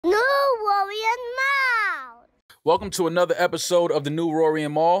Welcome to another episode of the new Rory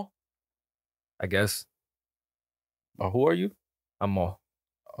and Maul. I guess. Who are you? I'm Maul.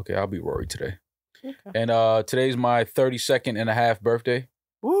 Okay, I'll be Rory today. Okay. And today's my 32nd and a half birthday.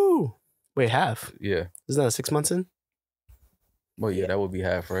 Woo! Wait, half? Yeah. Isn't that 6 months in? Well, yeah, that would be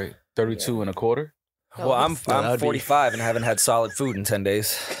half, right? 32 and a quarter. Well, I'm 45 and haven't had solid food in 10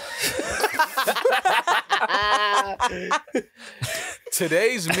 days.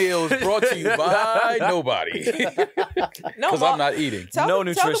 Today's meal is brought to you by nobody. Because I'm not eating. No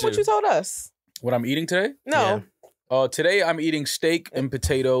nutrition. Tell them what you told us. What I'm eating today? No. Today I'm eating steak and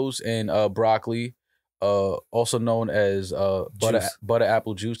potatoes and broccoli, also known as butter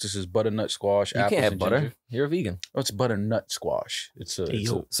apple juice. This is butternut squash. You can't have butter. Ginger. You're a vegan. Oh, it's butternut squash. So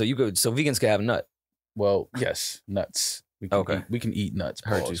vegans can have nut. Well, yes, nuts. We can eat nuts.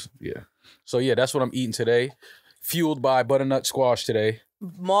 Heard you. Yeah. So yeah, that's what I'm eating today. Fueled by butternut squash today.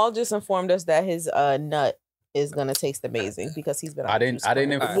 Maul just informed us that his nut is gonna taste amazing because he's been. I didn't.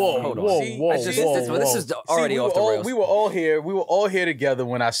 Whoa. This is already off the rails. We were all here together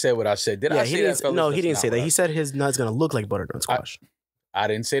when I said what I said. Did I say that? No, he didn't say that. He said his nut's gonna look like butternut squash. I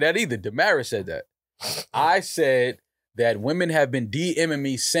didn't say that either. Damaris said that. I said that women have been DMing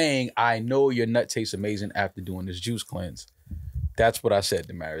me saying, "I know your nut tastes amazing after doing this juice cleanse." That's what I said,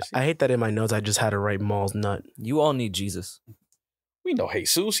 Damaris. I hate that in my notes I just had to write Maul's nut. You all need Jesus. We know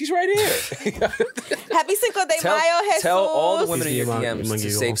Jesus. He's right here. Happy Cinco de Mayo, Jesus. Tell all the women in your DMs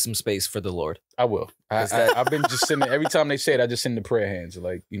to save some space for the Lord. I will. I've been just sitting there. Every time they say it, I just send the prayer hands.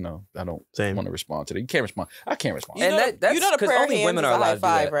 Like, I don't want to respond to that. You can't respond. I can't respond. You know the prayer only hands women is are a high allowed to do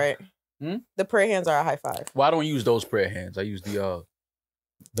five, that. right? The prayer hands are a high five. Well, I don't use those prayer hands. I use the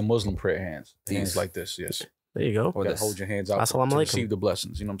Muslim prayer hands. Hands like this, yes. There you go. Or you hold your hands out to receive the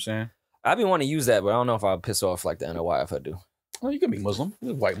blessings. You know what I'm saying? I've been wanting to use that, but I don't know if I'll piss off like the NOI if I do. Well, you can be Muslim.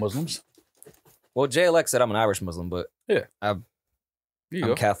 You're white Muslims. Well, JLX said I'm an Irish Muslim, but yeah, I'm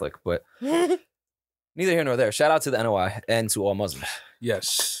Catholic. But neither here nor there. Shout out to the NOI and to all Muslims.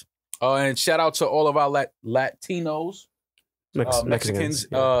 Yes. And shout out to all of our Latinos, Mexicans,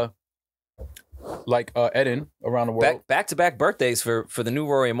 like Eden around the world. Back-to-back birthdays for the new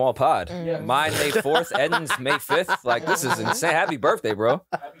Rory and Maul pod. Mine May 4th, Eden's May 5th. Like, this is insane. Happy birthday, bro.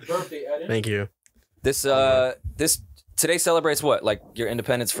 Happy birthday, Eden. Thank you. This today celebrates what? Like your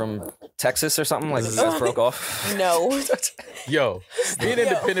independence from Texas or something? Like this broke off? No. Yo, being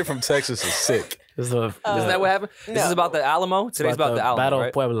independent from Texas is sick. Isn't that what happened? No. This is about the Alamo? Today's about the Alamo, Battle right?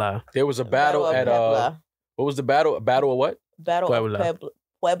 of Puebla. There was a battle at what was the battle? A battle of what? Battle of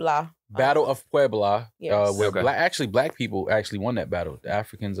Puebla. Battle of Puebla. Yes. Where black people actually won that battle. The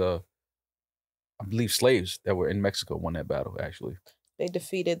Africans, I believe slaves that were in Mexico won that battle, actually. They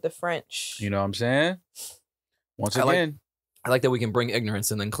defeated the French. You know what I'm saying? Once again. I like that we can bring ignorance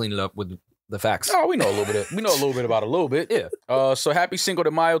and then clean it up with the facts. Oh, we know a little bit. We know a little bit about a little bit. Yeah. So happy Cinco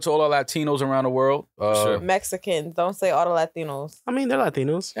de Mayo to all our Latinos around the world. Sure. Mexicans. Don't say all the Latinos. I mean, they're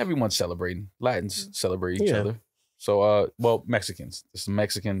Latinos. Everyone's celebrating. Latins celebrate each other. So, Mexicans. It's a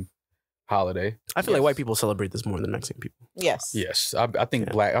Mexican holiday. I feel like white people celebrate this more than Mexican people. Yes. Yes. I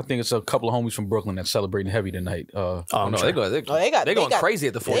think I think it's a couple of homies from Brooklyn that's celebrating heavy tonight. No, they're going crazy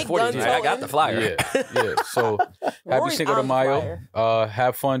at the 440. I got the flyer. Yeah. So happy Cinco de Mayo.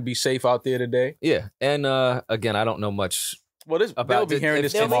 Have fun. Be safe out there today. Yeah. And again, I don't know much. Well, they'll be hearing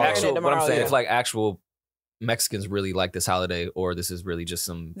this tomorrow. What I'm saying, if like actual Mexicans really like this holiday, or this is really just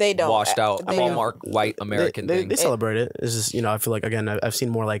some washed out Hallmark white American thing. They celebrate it. It's just, I feel like, again, I've seen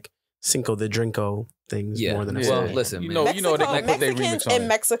more like Cinco de Drinko things more than Well, listen, man. Mexicans in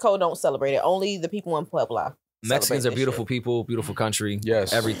Mexico don't celebrate it. Only the people in Puebla. Mexicans are beautiful people, beautiful country.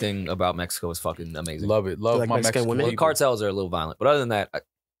 Yes. Everything about Mexico is fucking amazing. Love it. Love my Mexican women. Well, cartels are a little violent, but other than that, I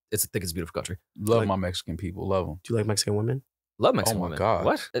think it's a beautiful country. Love my Mexican people. Love them. Do you like Mexican women? Love Mexican women. Oh my God.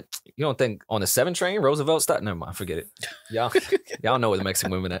 What? You don't think on the 7 train, Roosevelt stopped? Never mind. Forget it. Y'all know where the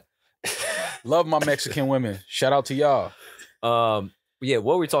Mexican women at. Love my Mexican women. Shout out to y'all. Yeah,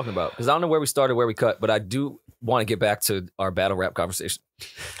 what were we talking about? Because I don't know where we started, where we cut, but I do want to get back to our battle rap conversation.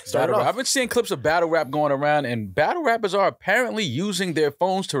 I've been seeing clips of battle rap going around, and battle rappers are apparently using their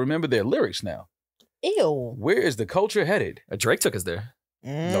phones to remember their lyrics now. Ew. Where is the culture headed? Drake took us there.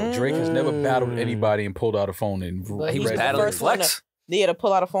 No, Drake has never battled anybody and pulled out a phone and he was battling Flex. He had to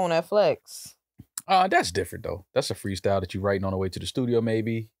pull out a phone at Flex. That's different though. That's a freestyle that you're writing on the way to the studio,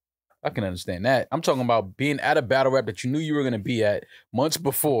 maybe. I can understand that. I'm talking about being at a battle rap that you knew you were going to be at months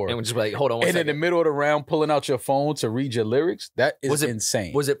before. And just like, hold on one second. second. In the middle of the round, pulling out your phone to read your lyrics. That is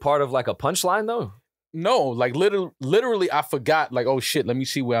insane. Was it part of like a punchline though? No, like literally, I forgot. Like, oh shit, let me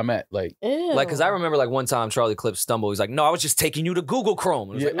see where I'm at. Like, because I remember like one time Charlie Clips stumbled. He's like, "No, I was just taking you to Google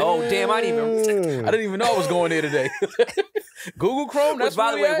Chrome." And I was like, "Oh damn, I didn't even know I was going there today." Google Chrome. That's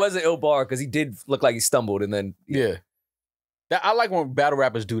by the way, it wasn't ill bar because he did look like he stumbled, and then I like when battle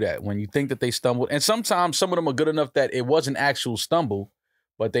rappers do that. When you think that they stumbled, and sometimes some of them are good enough that it wasn't actual stumble,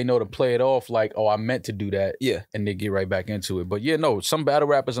 but they know to play it off like, "Oh, I meant to do that." Yeah, and they get right back into it. But yeah, no, some battle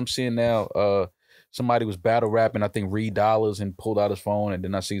rappers I'm seeing now. Somebody was battle rapping, I think Reed Dollars, and pulled out his phone, and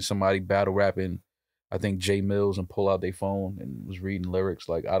then I see somebody battle rapping, I think Jay Mills, and pull out their phone and was reading lyrics.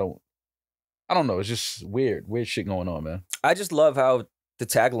 Like I don't know. It's just weird shit going on, man. I just love how the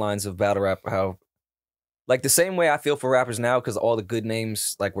taglines of battle rap, how like the same way I feel for rappers now because all the good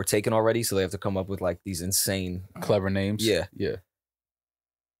names like were taken already, so they have to come up with like these insane clever names. Yeah.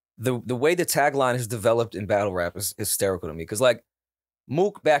 The way the tagline is developed in battle rap is hysterical to me because like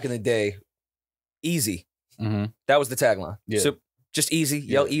Mook back in the day. Easy. Mm-hmm. That was the tagline. Yeah. So just easy.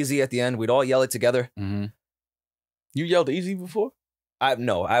 Yell easy at the end. We'd all yell it together. Mm-hmm. You yelled easy before? I've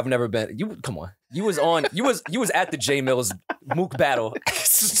never been. You come on. You was at the J Mills Mook battle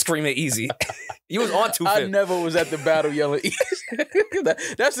screaming easy. You was on 250. I never was at the battle yelling easy.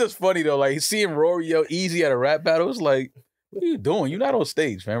 That's just funny though. Like seeing Rory yell easy at a rap battle, it's like, what are you doing? You're not on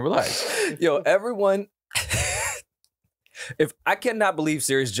stage, man. Relax. Yo, everyone. If I cannot believe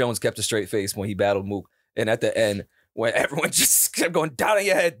Serious Jones kept a straight face when he battled Mook, and at the end, when everyone just kept going down on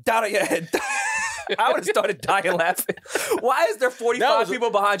your head, I would have started dying laughing. Why is there 45 people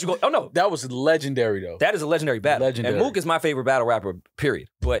behind you going, oh no. That was legendary though. That is a legendary battle. Legendary. And Mook is my favorite battle rapper, period.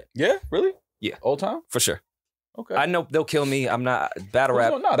 But yeah, really? Yeah. All time? For sure. Okay. I know they'll kill me. I'm not battle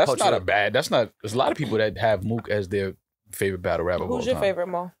rap. No, that's not a bad. That's not. There's a lot of people that have Mook as their favorite battle rapper. Who's your favorite,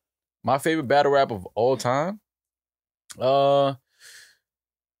 Mo? My favorite battle rapper of all time?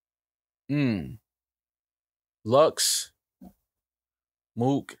 Lux,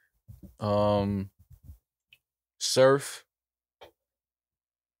 Mook, Surf.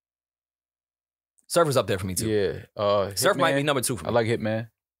 Surf is up there for me too. Yeah. Surf Hitman might be number 2 for me. I like Hitman.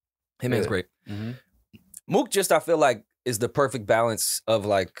 Hitman's great. Mm-hmm. Mook just, I feel like, is the perfect balance of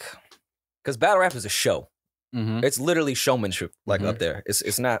like, because battle rap is a show. Mm-hmm. It's literally showmanship, like up there.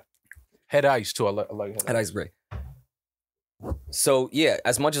 It's not. Head Ice too. I like Head Ice is great. So yeah,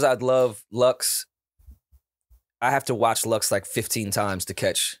 as much as I'd love Lux, I have to watch Lux like 15 times to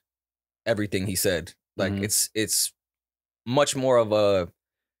catch everything he said. Like it's much more of a,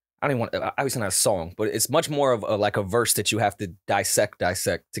 I don't even want, obviously not a song, but it's much more of like a verse that you have to dissect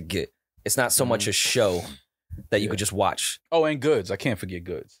to get. It's not so much a show that you could just watch. Oh, and Goods. I can't forget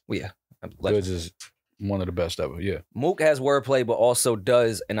Goods. Well, yeah. Goods is one of the best ever. Yeah. Mook has wordplay, but also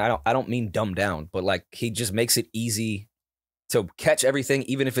does, and I don't mean dumb down, but like he just makes it easy to catch everything,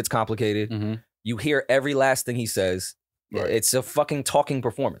 even if it's complicated. Mm-hmm. You hear every last thing he says. Right. It's a fucking talking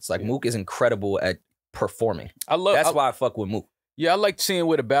performance. Like Mook is incredible at performing. That's why I fuck with Mook. Yeah, I like seeing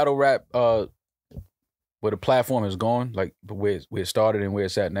where the battle rap, where the platform is going, like where it started and where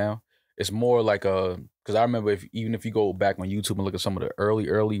it's at now. It's more like because I remember even if you go back on YouTube and look at some of the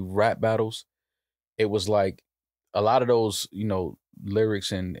early rap battles, it was like a lot of those,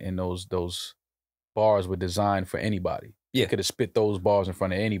 lyrics and those bars were designed for anybody. Yeah. You could have spit those bars in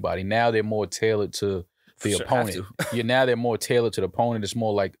front of anybody. Now they're more tailored to the opponent. Now they're more tailored to the opponent. It's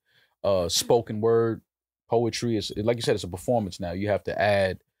more like spoken word poetry. It's like you said, it's a performance now. You have to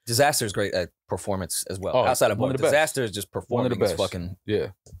add. Disaster is great at performance as well. Oh, outside of bar, Disaster is just performing. One of the best. Fucking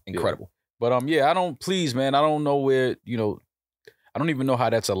incredible. Yeah. But I don't know where I don't even know how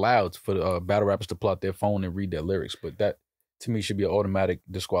that's allowed for battle rappers to pull out their phone and read their lyrics. But that to me should be an automatic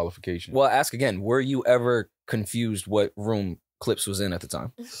disqualification. Well, ask again. Were you ever confused what room Clips was in at the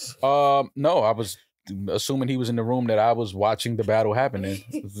time? No, I was assuming he was in the room that I was watching the battle happen in.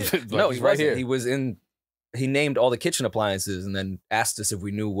 Like, no, he right here. He was in. He named all the kitchen appliances and then asked us if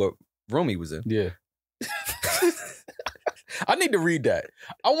we knew what room he was in. Yeah. I need to read that.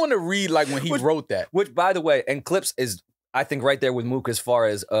 I want to read like when he wrote that. Which, by the way, and Clips is, I think, right there with Mook as far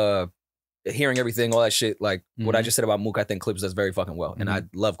as hearing everything, all that shit. Like what I just said about Mook, I think Clips does very fucking well. And I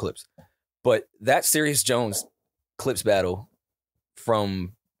love Clips. But that Serious Jones Clips battle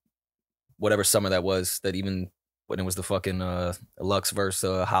from whatever summer that was, that even when it was the fucking Lux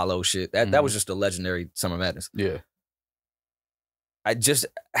versus Hollow shit, that was just a legendary Summer Madness. Yeah. I just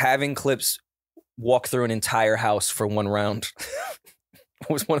having Clips walk through an entire house for one round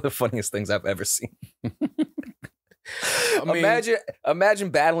was one of the funniest things I've ever seen. Imagine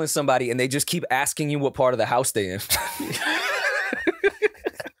battling somebody and they just keep asking you what part of the house they in.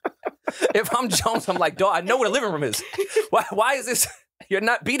 If I'm Jones, I'm like, dog, I know where the living room is. Why is this? You're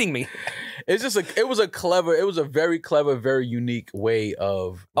not beating me. It's just it was a very clever, very unique way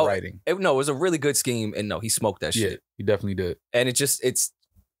of writing. It was a really good scheme, and no, he smoked that shit. Yeah, he definitely did. And it's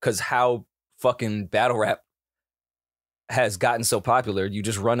because how fucking battle rap has gotten so popular, you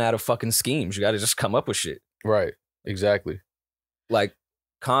just run out of fucking schemes. You got to just come up with shit. Right. Exactly. Like,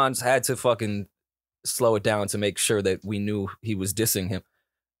 Khans had to fucking slow it down to make sure that we knew he was dissing him.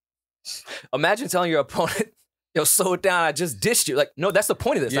 Imagine telling your opponent, yo, slow it down, I just dissed you. Like, no, that's the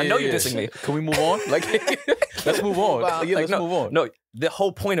point of this. I know you're dissing me. Can we move on? Like, let's move on. Wow. Yeah, let's move on. No, the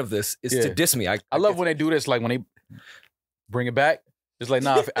whole point of this is to diss me. I love when they do this, like when they bring it back. It's like,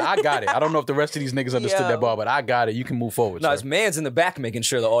 nah, I got it. I don't know if the rest of these niggas understood that bar, but I got it. You can move forward. No, sir. His man's in the back making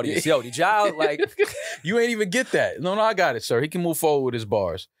sure the audience, yo, did y'all, like... You ain't even get that. No, I got it, sir. He can move forward with his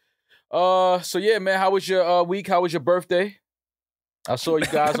bars. So yeah, man, how was your week? How was your birthday? I saw you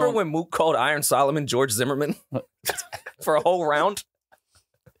guys Remember when Mook called Iron Solomon George Zimmerman for a whole round?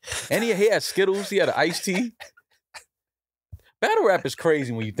 And he had Skittles. He had an iced tea. Battle rap is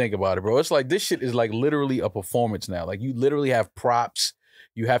crazy when you think about it, bro. It's like this shit is like literally a performance now. Like you literally have props.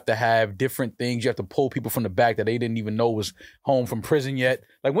 You have to have different things. You have to pull people from the back that they didn't even know was home from prison yet.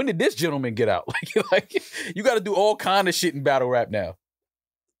 Like when did this gentleman get out? Like you got to do all kind of shit in battle rap now.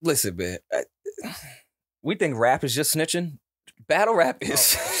 Listen, man. We think rap is just snitching. Battle rap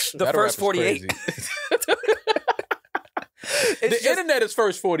is the Battle first rap is 48. The internet is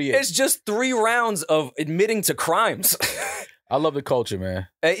first 48. It's just 3 rounds of admitting to crimes. I love the culture, man.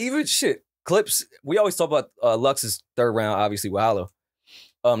 And even shit, clips. We always talk about Lux's third round, obviously, with Hollow.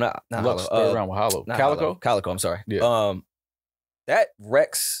 Not Lux's Hollow. third round with Hollow. Calico? Calico, I'm sorry. Yeah. That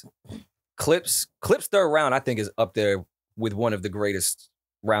Rex Clips third round, I think, is up there with one of the greatest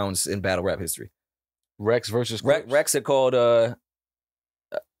rounds in battle rap history. Rex versus Clips? Rex had called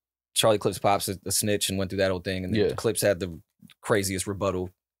Charlie Clips Pops a snitch and went through that whole thing. And then Clips had the craziest rebuttal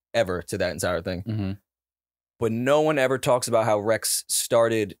ever to that entire thing. Mm-hmm. But no one ever talks about how Rex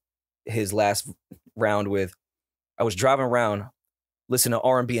started his last round with, I was driving around listening to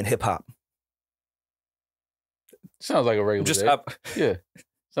R&B and hip hop. Sounds like a regular day. Yeah.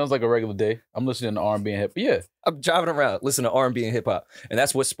 Sounds like a regular day. I'm listening to R&B and hip. Yeah. I'm driving around listening to R&B and hip hop. And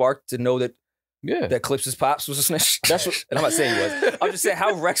that's what sparked to know that that Clips' Pops was a snitch. That's what, and I'm not saying he was. I'm just saying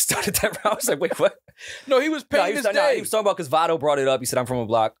how Rex started that round. I was like, wait, what? No, he was paying his day. He was talking about because Vado brought it up. He said, I'm from a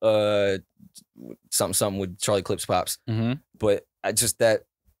block, something with Charlie Clips Pops. Mm-hmm. But that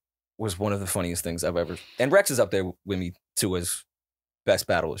was one of the funniest things I've ever. And Rex is up there with me too as best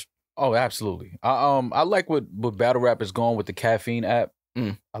battlers. Oh, absolutely. I like what battle rap is going with the Caffeine app.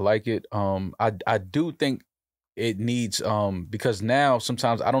 I like it. I do think it needs because now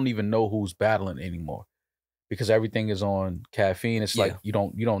sometimes I don't even know who's battling anymore because everything is on Caffeine. It's like you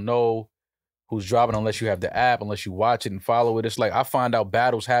don't know who's dropping unless you have the app, unless you watch it and follow it. It's like I find out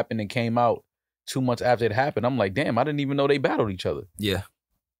battles happened and came out 2 months after it happened. I'm like, damn, I didn't even know they battled each other. Yeah.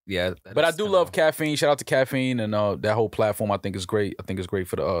 But I do love Caffeine. Shout out to Caffeine and that whole platform. I think is great. I think it's great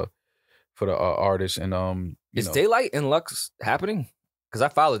for the artists and is Daylight and Lux happening? Because I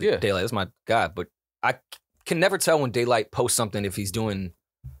followed Daylight. That's my guy, but I can never tell when Daylight posts something if he's doing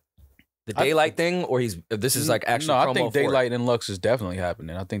the Daylight thing or if this is like actual promo. No, I think Daylight and Lux is definitely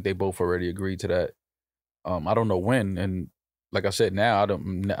happening. I think they both already agreed to that. I don't know when, and like I said, now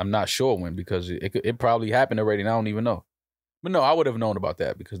I'm not sure when because it probably happened already, and I don't even know. But no, I would have known about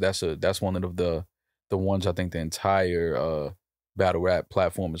that because that's one of the ones I think the entire battle rap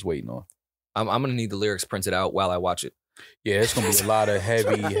platform is waiting on. I'm gonna need the lyrics printed out while I watch it. Yeah, it's gonna be a lot of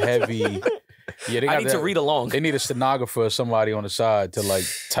heavy. Yeah, I need to read along. They need a stenographer or somebody on the side to like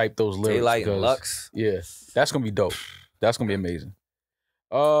type those lyrics. Daylight and Lux. Yeah, that's gonna be dope. That's gonna be amazing.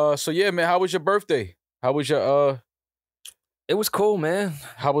 So yeah, man, how was your birthday? How was your It was cool, man.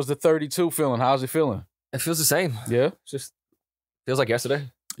 How was the 32 feeling? How's it feeling? It feels the same. Yeah, just feels like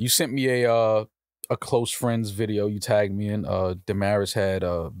yesterday. You sent me a close friends video. You tagged me in. Damaris had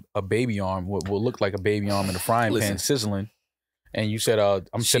a baby arm, what looked like a baby arm in a frying pan sizzling. And you said,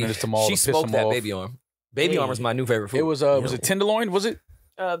 I'm sending this to Maul to piss him off. She smoked that baby arm. Baby arm is my new favorite food. It was it tenderloin, was it?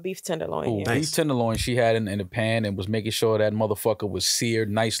 Beef tenderloin. Ooh, beef tenderloin she had in a pan and was making sure that motherfucker was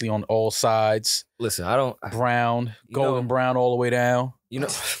seared nicely on all sides. Listen, golden brown all the way down.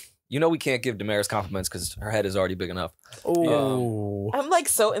 You know we can't give Damaris compliments because her head is already big enough. Oh, I'm like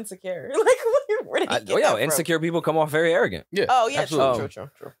so insecure. Like, where did you get that insecure from? people come off very arrogant. Yeah. Oh yeah, absolutely. True.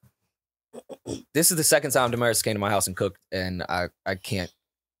 This is the second time Damaris came to my house and cooked, and I can't.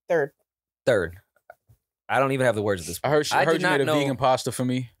 Third. I don't even have the words at this point. I heard you made a vegan pasta for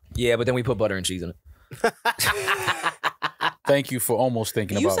me. Yeah, but then we put butter and cheese in it. Thank you for almost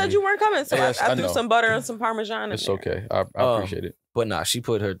thinking about me. You said you weren't coming, so yes, I threw some butter and some Parmesan in It's there. okay. I appreciate it. But nah, she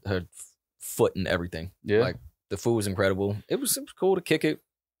put her foot in everything. Yeah. Like the food was incredible. It was cool to kick it.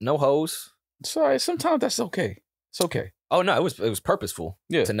 No hoes. Sorry, sometimes that's okay. It's okay. Oh no, it was purposeful.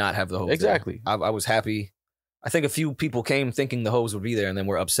 Yeah. To not have the hoes. Exactly. I was happy. I think a few people came thinking the hoes would be there, and then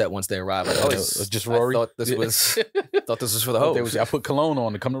were upset once they arrived. Like, oh, it's just Rory. I thought this was for the hoes. I put cologne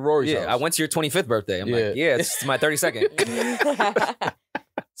on to come to Rory's house. I went to your 25th birthday. I'm like, yeah, it's my 32nd.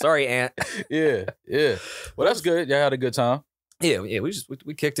 Sorry, Aunt. Yeah. Well, that's good. Y'all had a good time. Yeah.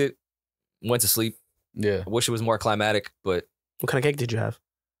 We kicked it. Went to sleep. Yeah. I wish it was more climatic, but What kind of cake did you have?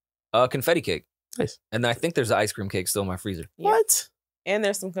 confetti cake. Nice. And I think there's an ice cream cake still in my freezer. Yeah. What? And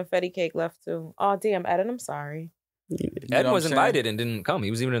there's some confetti cake left too. Oh damn, Eden, I'm sorry. Ed know was what I'm invited and didn't come. He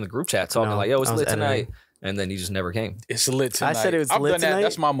was even in the group chat talking No, like, yo, it's I was lit tonight. editing. And then he just never came. It's lit tonight. I said it was I've lit done that. tonight?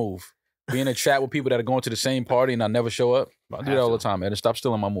 That's my move. Be in a chat with people that are going to the same party and I never show up. I do that all the time, man. Stop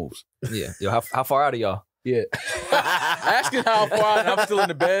stealing my moves. Yeah. Yo, how far out of y'all? Yeah. Asking how far and I'm still in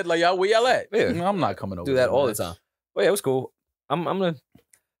the bed. Like, y'all, where y'all at? Yeah. I'm not coming over. Do that there, all man. the time. But yeah, it was cool.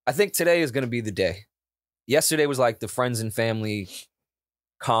 I think today is gonna be the day. Yesterday was like the friends and family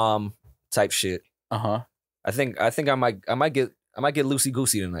calm type shit. Uh-huh. I think I might get loosey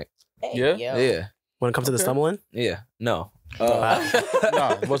goosey tonight. Hey, Yeah? yo. Yeah. When it comes to the Okay. stumbling? Yeah. No. No,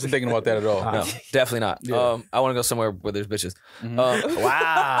 I wasn't thinking about that at all. No, definitely not. Yeah. I want to go somewhere where there's bitches. Mhm.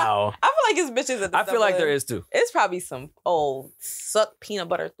 Wow. I feel like it's bitches at the I feel like there stumbling. is too. It's probably some old suck peanut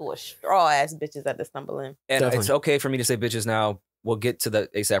butter through a straw ass bitches at the stumbling. And Definitely. it's okay for me to say bitches now. We'll get to the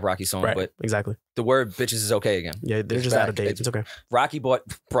ASAP Rocky song, Right. but Exactly. the word bitches is okay again. Yeah, they're It's just out of back. date. It's okay. Rocky brought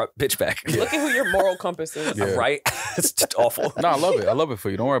bitch back. Look at who your moral compass is. Yeah. Right? It's just awful. No, I love it. I love it for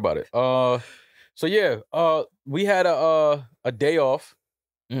you. Don't worry about it. So yeah, we had a day off.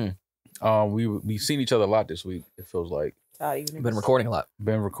 Mm. We've seen each other a lot this week. It feels like Been recording a lot.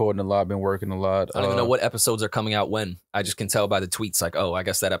 been recording a lot, been working a lot. I don't even know what episodes are coming out when. I just can tell by the tweets, like, oh, I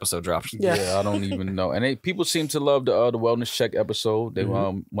guess that episode dropped. Yeah, I don't even know. And people seem to love the wellness check episode. They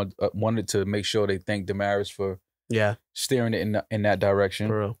wanted to make sure they thank Damaris for Yeah, steering it in that direction.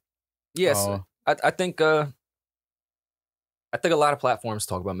 for real. Yes, Uh, I think a lot of platforms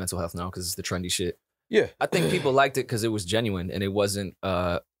talk about mental health now because it's the trendy shit. Yeah, I think people liked it because it was genuine and it wasn't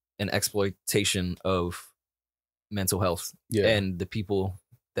an exploitation of mental health. Yeah, And the people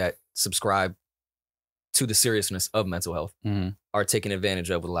that subscribe to the seriousness of mental health Mhm. are taking advantage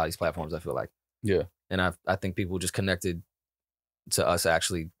of with a lot of these platforms, I feel like. Yeah. And I think people just connected to us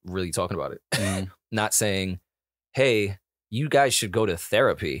actually really talking about it. Mhm. Not saying, hey, you guys should go to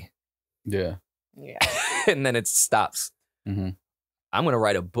therapy. yeah. Yeah. And then it stops. Mhm. I'm going to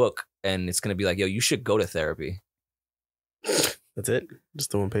write a book and it's going to be like, yo, you should go to therapy. That's it.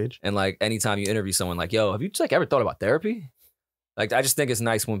 Just the one page. And like anytime you interview someone like, yo, have you just like ever thought about therapy? Like, I just think it's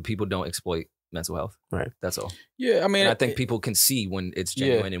nice when people don't exploit mental health. Right. That's all. Yeah, I mean, And I think people can see when it's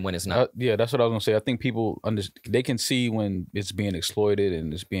genuine and when it's not. yeah, that's what I was gonna say. I think people they can see when it's being exploited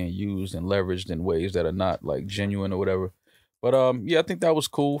and it's being used and leveraged in ways that are not like genuine or whatever. But yeah, I think that was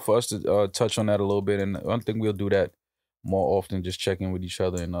cool for us to touch on that a little bit, and I think we'll do that more often. Just check in with each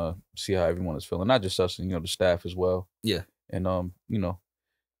other and see how everyone is feeling, not just us, and the staff as well. Yeah. And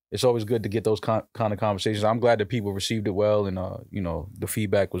it's always good to get those kind of conversations. I'm glad that people received it well, and the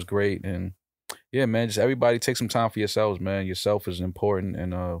feedback was great. And yeah, man, just everybody take some time for yourselves, man. Yourself is important,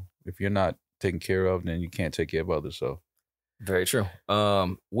 and if you're not taken care of, then you can't take care of others. So Very true.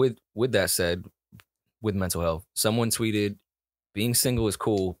 With that said, with mental health, someone tweeted, being single is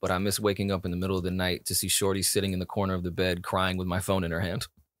cool, but I miss waking up in the middle of the night to see Shorty sitting in the corner of the bed crying with my phone in her hand.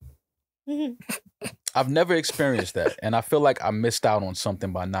 I've never experienced that, and I feel like I missed out on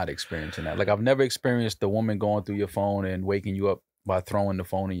something by not experiencing that. Like I've never experienced the woman going through your phone and waking you up by throwing the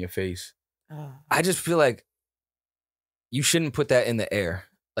phone in your face. I just feel like you shouldn't put that in the air.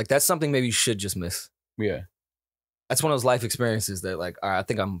 Like that's something maybe you should just miss. Yeah, That's one of those life experiences that like, all right, I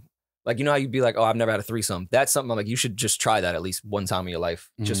think I'm like, you know how you'd be like, oh, I've never had a threesome. That's something I'm like, you should just try that at least one time in your life,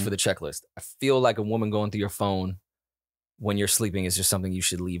 just Mhm. for the checklist. I feel like a woman going through your phone when you're sleeping is just something you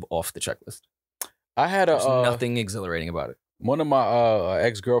should leave off the checklist. I had There's nothing exhilarating about it. one of my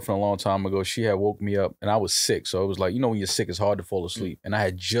ex-girlfriend a long time ago. She had woke me up, and I was sick. So it was like, when you're sick, it's hard to fall asleep. And I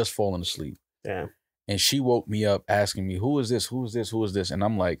had just fallen asleep. Yeah. And she woke me up asking me, who is this? Who is this? Who is this? And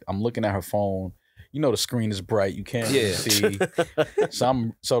I'm like, I'm looking at her phone. The screen is bright. You can't really see.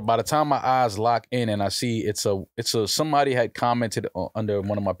 So by the time my eyes lock in and I see it's a somebody had commented under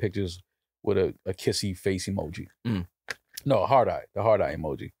one of my pictures with a kissy face emoji. Mm. No, the heart eye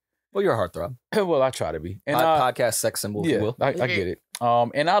emoji. Well, you're a heartthrob. Well, I try to be. And Podcast sex symbol, if you will. I get it.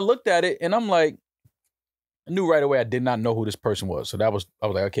 And I looked at it and I'm like, I knew right away I did not know who this person was. So I was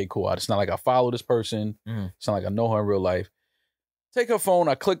like, okay, cool. It's not like I follow this person. Mhm. It's not like I know her in real life. Take her phone,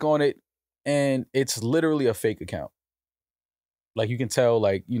 I click on it. and it's literally a fake account. Like you can tell,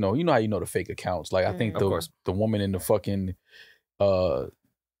 like you know how you know the fake accounts. Like I think the woman in the fucking the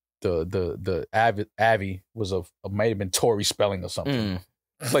Avi was might have been Tory spelling or something.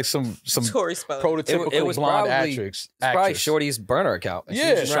 Like some Tory spelling. Prototypical it was blonde probably, actress. It's probably Shorty's burner account. And she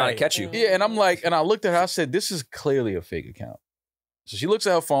was just trying to catch you. Yeah, and I'm like, and I looked at her. I said, "This is clearly a fake account." So she looks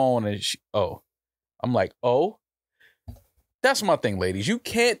at her phone and I'm like, oh, that's my thing, ladies. You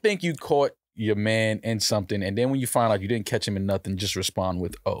can't think you caught your man in something, and then when you find out you didn't catch him in nothing, just respond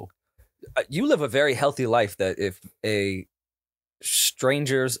with, oh. You live a very healthy life that if a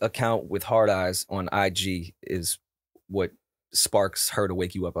stranger's account with hard eyes on IG is what sparks her to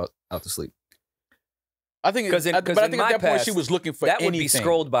wake you up out to sleep. I think, but I think at that point she was looking for that anything. would be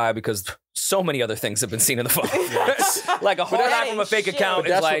scrolled by because so many other things have been seen in the phone. Like a hard eye from a fake account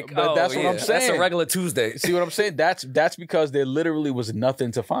is like, that's what I'm saying. That's a regular Tuesday. See what I'm saying? That's because there literally was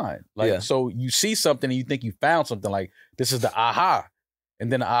nothing to find. Like, so you see something and you think you found something. Like this is the aha,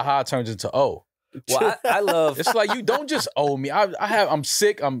 and then the aha turns into oh. Well, I love. It's like you don't just owe me. I'm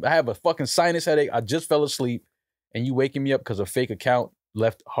sick. I have a fucking sinus headache. I just fell asleep, and you waking me up because a fake account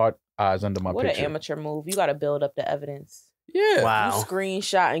left hard eyes under my picture. What an amateur move. You got to build up the evidence. Yeah. Wow. You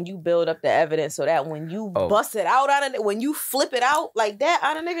screenshot and you build up the evidence so that when you bust it out on it, when you flip it out like that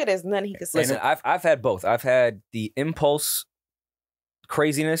on a nigga, there's nothing he can say. Listen, I've had both. I've had the impulse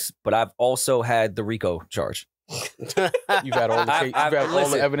craziness, but I've also had the RICO charge. You've had all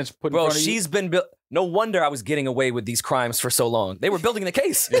the evidence put in front of you? She's been built. No wonder I was getting away with these crimes for so long. They were building the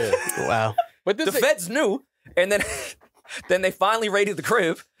case. Yeah. Wow. But the feds knew, and then they finally raided the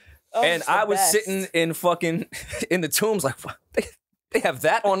crib. Oh, and I was sitting in the tombs like, what? They have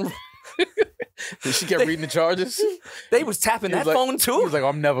that on. Did she kept reading the charges? They was tapping that phone too. He was like,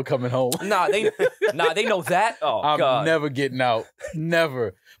 I'm never coming home. Nah, they know that. Oh, I'm God. never getting out.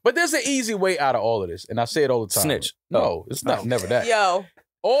 Never. But there's an easy way out of all of this. And I say it all the time. Snitch. No, it's not. Never that. Yo.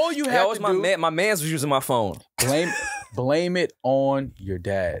 All you have to do. My man's was using my phone. Blame it on your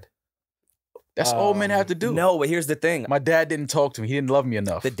dad. That's all men have to do. No, but here's the thing. My dad didn't talk to me. He didn't love me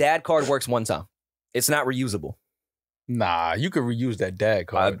enough. The dad card works one time. It's not reusable. Nah, you could reuse that dad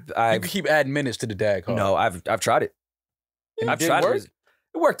card. You could keep adding minutes to the dad card. No, I've tried it. And I've tried it.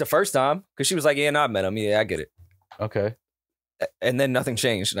 It worked the first time because she was like, "Yeah, no, I met him. Yeah, I get it." Okay. And then nothing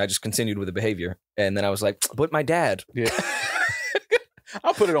changed, and I just continued with the behavior. And then I was like, "But my dad." Yeah.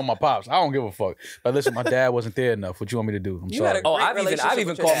 I'll put it on my pops. I don't give a fuck. But listen, my dad wasn't there enough. What you want me to do? I'm sorry. I've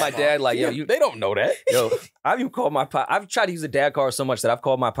even called my dad like, yo, they don't know that. Yo, I've even called my pop. I've tried to use the dad card so much that I've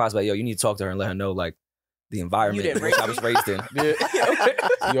called my pops like, yo, you need to talk to her and let her know like the environment in which I was raised in.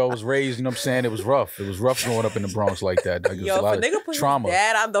 Yeah. Yo, I was raised, you know what I'm saying? It was rough. It was rough growing up in the Bronx like that. Like, yo, if a nigga put trauma. His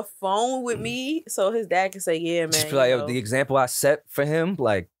dad on the phone with me so his dad can say, yeah, man. Just be like, yo, the example I set for him,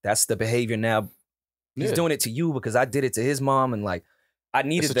 like, that's the behavior now. He's doing it to you because I did it to his mom, and like, I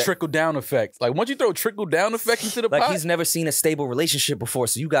needed it's a trickle down effect. Like once you throw trickle down effect into the pot, he's never seen a stable relationship before,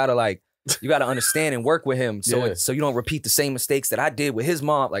 so you gotta understand and work with him, so you don't repeat the same mistakes that I did with his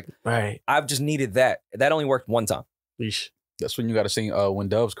mom. Like, right? I've just needed that. That only worked one time. Yeesh. That's when you gotta sing "When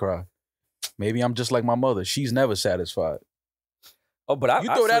Doves Cry." Maybe I'm just like my mother. She's never satisfied. Oh, but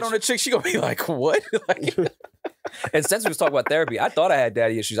you throw that on a chick, she gonna be like, "What?" Like, and since we was talking about therapy, I thought I had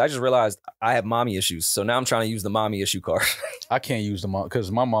daddy issues. I just realized I have mommy issues. So now I'm trying to use the mommy issue card. I can't use the mom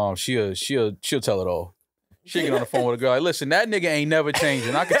because my mom, she'll tell it all. She'll get on the phone with a girl like, listen, that nigga ain't never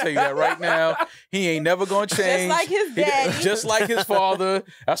changing. I can tell you that right now. He ain't never gonna change. Just like his daddy. Just like his father.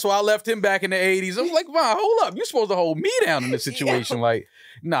 That's why I left him back in the 80s. I'm like, Mom, hold up. You're supposed to hold me down in this situation. Like,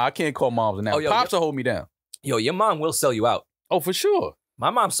 nah, I can't call moms now. Pops will hold me down. Yo, your mom will sell you out. Oh, for sure. My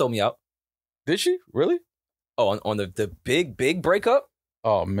mom sold me out. Did she? Really? Oh, on the big breakup?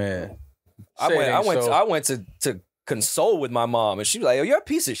 Oh man. I went to console with my mom, and she was like, yo, you're a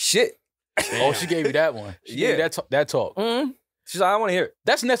piece of shit. Oh, she gave you that one. She gave you that talk. Mm-hmm. She's like, I want to hear it.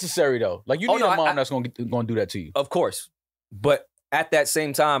 That's necessary though. Like you need a mom that's gonna do that to you. Of course. But at that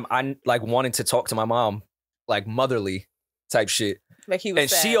same time, I like wanted to talk to my mom, like motherly type shit. Like he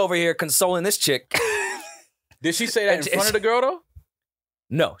was sad. She over here consoling this chick. Did she say that in front of the girl though?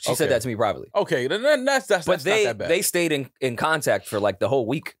 No, she said that to me privately. Okay, then that's not that bad. They stayed in contact for like the whole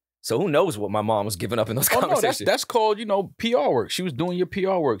week. So who knows what my mom was giving up in those conversations? No, that's called, PR work. She was doing your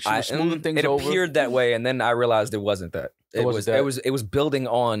PR work. She was smoothing things over. It appeared that way, and then I realized it wasn't that. It was building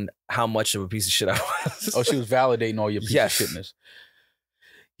on how much of a piece of shit I was. Oh, she was validating all your piece of shitness.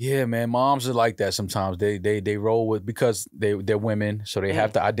 Yeah, man, moms are like that sometimes. They roll with, because they're women, so they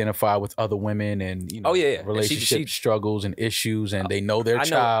have to identify with other women and relationship struggles and issues, and they know their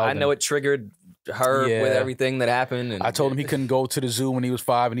child. I know it triggered her with everything that happened. And I told him he couldn't go to the zoo when he was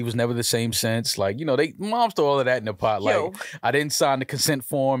 5 and he was never the same since. Like, you know, moms throw all of that in the pot. Like, I didn't sign the consent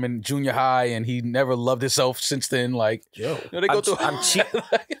form in junior high and he never loved himself since then. Like, you know, they go through.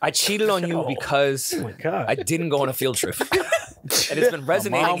 I cheated on you because I didn't go on a field trip. And it's been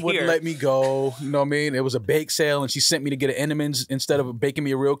resonating. My mom wouldn't let me go. You know what I mean? It was a bake sale, and she sent me to get an Entenmann's instead of baking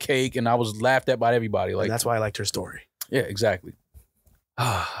me a real cake, and I was laughed at by everybody. Like, and that's why I liked her story. Yeah, exactly.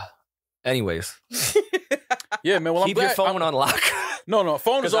 Anyways, yeah, man. Well, keep your phone on lock. No,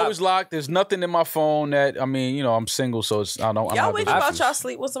 phone is always locked. There's nothing in my phone that I mean, you know, I'm single, so it's I don't. Y'all wake up out y'all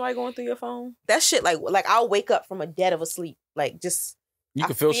sleep with somebody going through your phone? That shit, like I'll wake up from a dead of a sleep, like just. You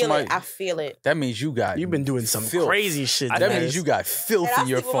can feel somebody. I feel it. That means you've been doing some crazy shit. That means you got filth in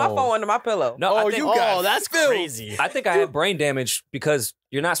your phone. I sleep with my phone under my pillow. No, that's crazy. I think I have brain damage because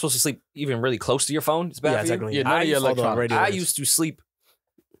you're not supposed to sleep even really close to your phone. It's bad for you. Yeah, none of your electronics. I used to sleep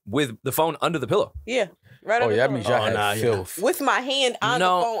with the phone under the pillow. Yeah. Right yeah, that means y'all had filth. With my hand on the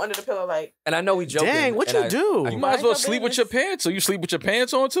phone under the pillow, like. And I know we joking. Dang, what you do? You might as well sleep with your pants. So you sleep with your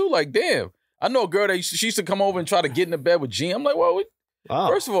pants on too? Like, damn. I know a girl that she used to come over and try to get in the bed with G. I'm like, well,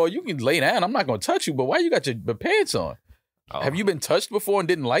 first of all, you can lay down. I'm not going to touch you, but why you got your pants on? Have you been touched before and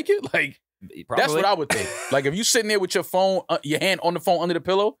didn't like it? Like, that's what I would think. Like, if you sitting there with your phone, your hand on the phone under the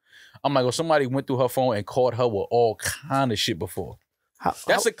pillow, I'm like, well, somebody went through her phone and caught her with all kind of shit before.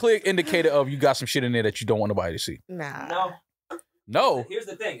 That's a clear indicator of you got some shit in there that you don't want nobody to see. Nah. No. Here's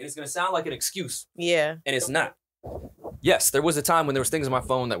the thing. It's going to sound like an excuse. Yeah. And it's not. Yes, there was a time when there was things on my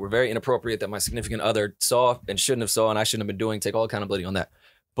phone that were very inappropriate that my significant other saw and shouldn't have saw and I shouldn't have been doing. Take all accountability on that.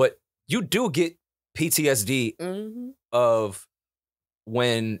 But you do get PTSD of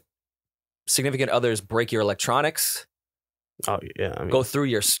when significant others break your electronics. Oh, yeah. Go through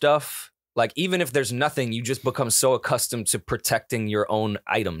your stuff. Like, even if there's nothing, you just become so accustomed to protecting your own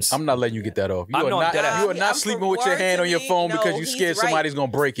items. I'm not letting you get that off. You are not sleeping with your hand on your phone because you scared somebody's going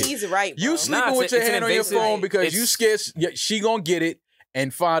to break it. He's right, bro. You sleeping with your hand on your phone because you scared she going to get it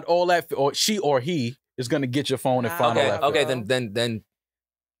and find all that, or she or he is going to get your phone and find all that. Okay,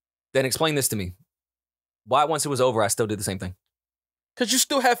 then explain this to me. Why, once it was over, I still did the same thing? Because you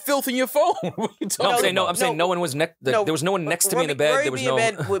still have filth in your phone. I'm saying no one was there was no one next to me in the bed. Rory there was in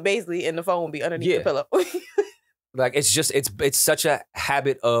bed would basically, and the phone would be underneath the pillow. Like, it's such a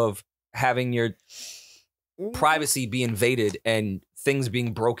habit of having your privacy be invaded and things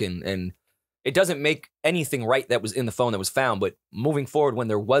being broken, and it doesn't make anything right that was in the phone that was found. But moving forward, when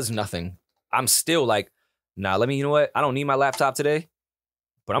there was nothing, I'm still like, nah, you know what? I don't need my laptop today,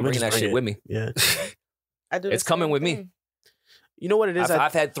 but I'm bringing that shit with me. Yeah. It's coming with me. You know what it is?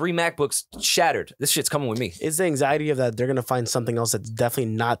 I've had 3 MacBooks shattered. This shit's coming with me. It's the anxiety of that they're gonna find something else that's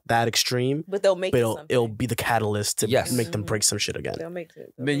definitely not that extreme, but they'll make it'll be the catalyst to make them break some shit again. They'll make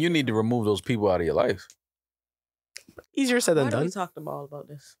it. Then you need to remove those people out of your life. Easier said than done. We talked about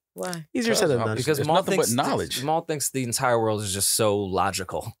this. Why? Easier said than done. Because Maul thinks Maul thinks the entire world is just so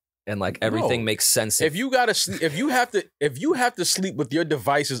logical and like everything makes sense. If you have to sleep with your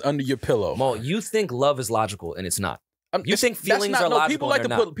devices under your pillow, Maul, you think love is logical and it's not. You think feelings are logical?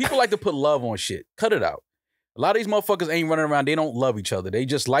 People like to put love on shit. Cut it out. A lot of these motherfuckers ain't running around. They don't love each other. They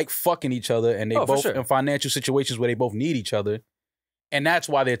just like fucking each other, and they both in financial situations where they both need each other, and that's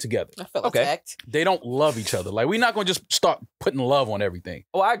why they're together. I feel attacked. They don't love each other. Like, we're not gonna just start putting love on everything.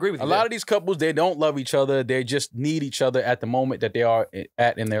 Oh, I agree with you. A lot of these couples, they don't love each other. They just need each other at the moment that they are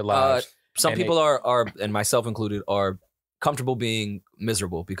at in their lives. Some people are, and myself included, are comfortable being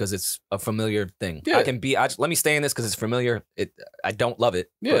miserable because it's a familiar thing. Yeah. Let me stay in this because it's familiar. I don't love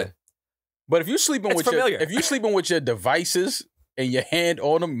it. Yeah. But if you're sleeping with your devices and your hand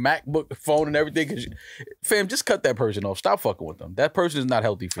on them, MacBook, phone, and everything, fam, just cut that person off. Stop fucking with them. That person is not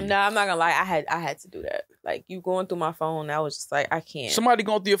healthy for you. No, I'm not gonna lie. I had to do that. Like, you going through my phone, I was just like, I can't. Somebody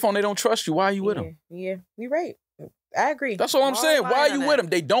going through your phone, they don't trust you. Why are you with them? Yeah, you're right. I agree. That's all I'm saying. Why are you with them?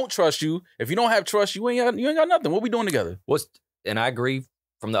 They don't trust you. If you don't have trust, you ain't got nothing. What we doing together? And I agree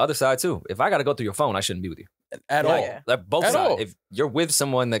from the other side too. If I got to go through your phone, I shouldn't be with you at all. Like, both sides. If you're with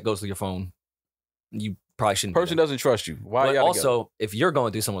someone that goes through your phone, you probably shouldn't. Person doesn't trust you. Why? But also, if you're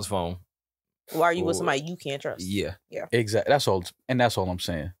going through someone's phone, why are you with somebody you can't trust? Yeah. Exactly. That's all. And that's all I'm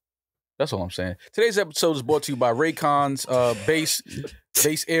saying. That's all I'm saying. Today's episode is brought to you by Raycon's bass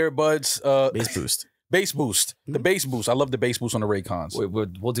earbuds. Bass Boost. Bass Boost. The Bass Boost. I love the Bass Boost on the Raycons.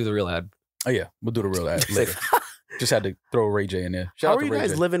 We'll do the real ad. Oh, yeah. We'll do the real ad later. Just had to throw Ray J in there. How are you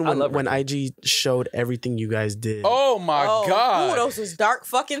guys living when IG showed everything you guys did? Oh, my God. Ooh, those was dark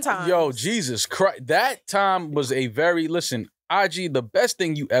fucking times. Yo, Jesus Christ. That time was a very, listen, IG, the best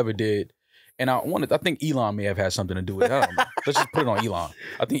thing you ever did. And I think Elon may have had something to do with it. I don't know. Let's just put it on Elon.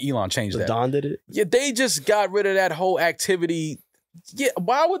 I think Elon changed that. Don did it? Yeah, they just got rid of that whole activity. Yeah,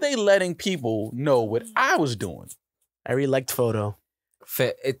 why were they letting people know what I was doing? Every liked photo.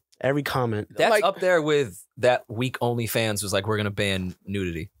 Every comment. That's like, up there with that week OnlyFans was like, we're going to ban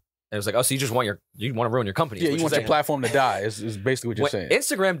nudity. And it was like, oh, so you just want to ruin your company. Yeah, you want your platform to die is basically what you're saying.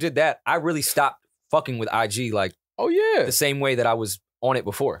 Instagram did that. I really stopped fucking with IG like, oh yeah, the same way that I was on it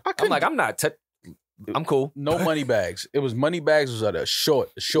before. I'm like, I'm cool. No money bags. It was money bags was at a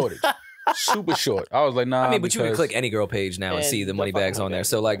shortage. Super short. I was like, nah. I mean, but you can click any girl page now and see the money bags on there.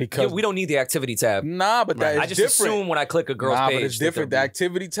 So like, we don't need the activity tab. Nah, but that is I just different. assume when I click a girl's page, but it's different. The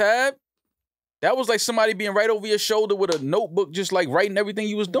activity tab, that was like somebody being right over your shoulder with a notebook, just like writing everything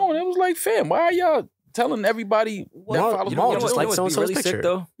you was doing. It was like, fam, why are y'all telling everybody that follows Mall? Just like so really sick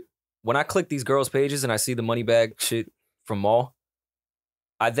though. When I click these girls' pages and I see the money bag shit from Mall,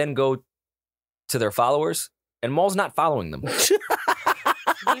 I then go to their followers, and Mall's not following them.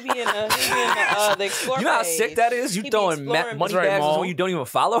 He be in the explore You know how sick that is? You throwing money bags when you don't even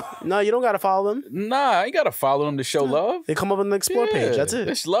follow? No, you don't got to follow them. Nah, you got to follow them to show love. They come up on the explore page. That's it.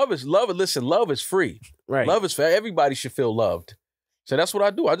 It's love is love. Listen, love is free. Right. Love is fair. Everybody should feel loved. So that's what I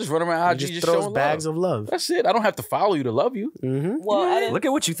do. I just run around IG just throws showing bags love. of love. That's it. I don't have to follow you to love you. Mm-hmm. Well, look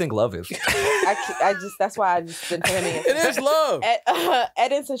at what you think love is. That's why I just didn't put him in. It is love.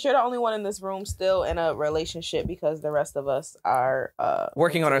 Eden, since you're the only one in this room still in a relationship because the rest of us are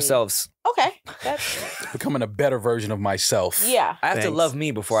working on ourselves. Okay. That's becoming a better version of myself. Yeah. I have to love me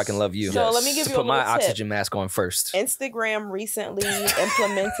before I can love you. So let me give you a put my little tip. oxygen mask on first. Instagram recently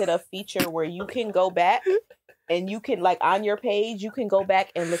implemented a feature where you can go back and you can, like, on your page, you can go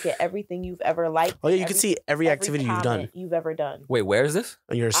back and look at everything you've ever liked. Oh yeah, you can see every activity you've done. You've ever done. Wait, where is this?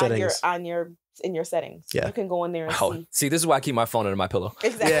 On your settings. In your settings. Yeah. You can go in there and see. See, this is why I keep my phone under my pillow.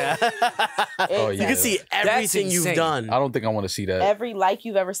 Exactly. Yeah. Oh, yeah. You can see everything you've done. I don't think I want to see that. Every like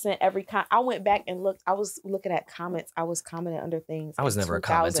you've ever sent, I went back and looked. I was looking at comments. I was commenting under things. I was never a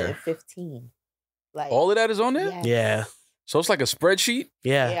commenter. 2015. Like all of that is on there? Yeah. So it's like a spreadsheet?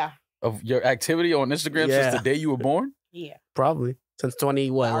 Yeah. Of your activity on Instagram since the day you were born? Yeah. Probably. Since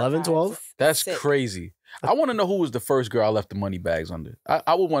 11, 12? That's crazy. I want to know who was the first girl I left the money bags under.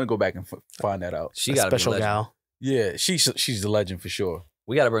 I would want to go back and find that out. She got a special gal. Yeah, she's the legend for sure.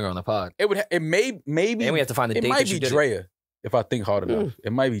 We got to bring her on the pod. It may maybe and we have to find the date. It might be Drea if I think hard enough.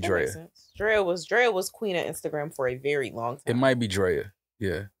 It might be Drea. Drea was queen of Instagram for a very long time. It might be Drea.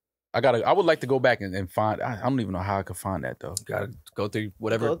 Yeah. I would like to go back and find. I don't even know how I could find that though. Got to go through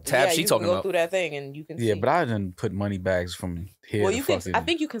whatever tab she's talking about. Go through that thing and you can. Yeah, see. but I didn't put money bags from here. Well, you can. I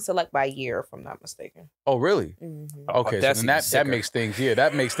think you can select by year, if I'm not mistaken. Oh, really? Mm-hmm. Okay, so then that makes things. Yeah,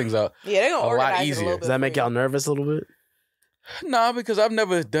 that makes things a lot easier. Does that make y'all nervous a little bit? Nah, because I've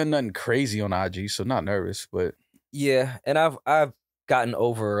never done nothing crazy on IG, so not nervous. But yeah, and I've gotten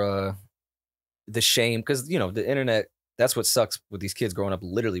over the shame because the internet. That's what sucks with these kids growing up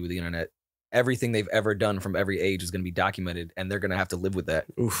literally with the internet. Everything they've ever done from every age is going to be documented, and they're going to have to live with that.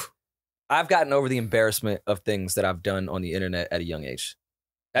 Oof. I've gotten over the embarrassment of things that I've done on the internet at a young age.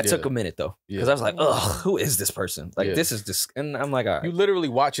 That took a minute though, because I was like, "Ugh, who is this person? Like, this is just." And I'm like, "All right." You literally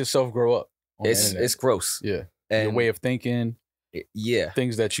watch yourself grow up. It's gross. Yeah, and your way of thinking. Yeah,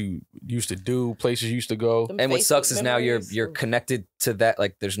 things that you used to do, places you used to go. And what sucks is now you're connected to that.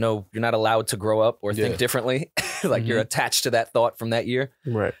 Like, you're not allowed to grow up or think differently. Like you're attached to that thought from that year.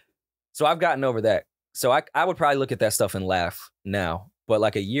 Right. So I've gotten over that. So I would probably look at that stuff and laugh now. But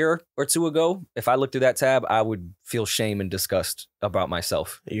like a year or two ago, if I looked through that tab, I would feel shame and disgust about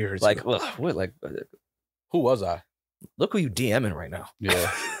myself. Like, ugh, what? Like, who was I? Look who you DMing right now. Yeah,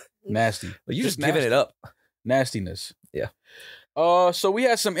 nasty. But you just giving it up. Nastiness. Yeah. So we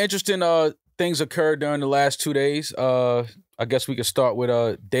had some interesting things occur during the last 2 days. I guess we could start with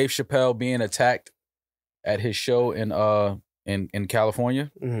Dave Chappelle being attacked at his show in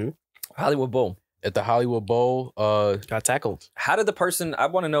California. Mm-hmm. Hollywood Bowl. At the Hollywood Bowl. Got tackled. How did the person, I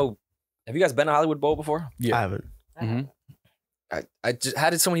want to know, have you guys been to Hollywood Bowl before? Yeah. I haven't. Mm-hmm. How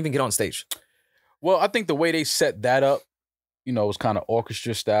did someone even get on stage? Well, I think the way they set that up, it was kind of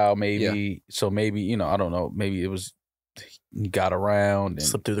orchestra style maybe. Yeah. So maybe, I don't know, maybe it was, he got around and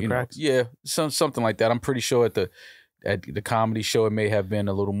slipped through the cracks. Yeah, something like that. I'm pretty sure at the comedy show, it may have been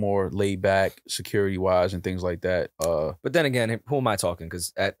a little more laid back, security wise, and things like that. But then again, who am I talking?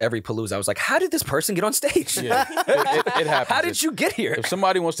 Because at every Palooza, I was like, "How did this person get on stage? Yeah, it happens. How did you get here?" If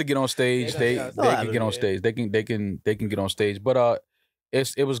somebody wants to get on stage, they can get on stage. They can get on stage. But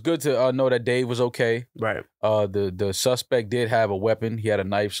it was good to know that Dave was okay. Right. The suspect did have a weapon. He had a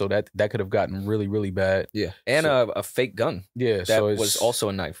knife, so that could have gotten really, really bad. Yeah, and a fake gun. Yeah, that so was also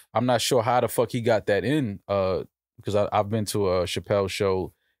a knife. I'm not sure how the fuck he got that in. Because I've been to a Chappelle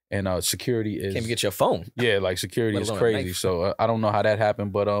show, and security is Can't even get your phone. Yeah, like security Let is alone a crazy. knife. So I don't know how that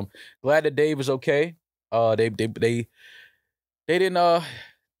happened, but glad that Dave is okay. They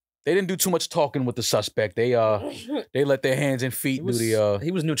didn't do too much talking with the suspect. They let their hands and feet do the. He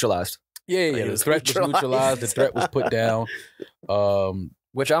was neutralized. Yeah. The threat was neutralized. The threat was put down.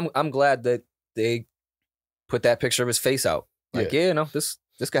 Which I'm glad that they put that picture of his face out. Like,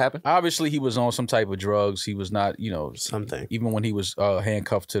 this could happen. Obviously, he was on some type of drugs. He was not, something. Even when he was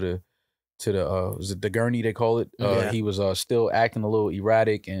handcuffed to the was it the gurney they call it? He was still acting a little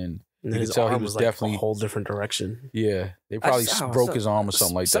erratic, and you could tell he was definitely a whole different direction. Yeah, they probably broke his arm or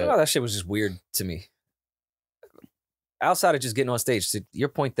something like that. Somehow that shit was just weird to me. Outside of just getting on stage, to your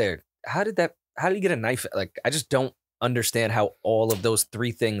point there, how did he get a knife? Like, I just don't understand how all of those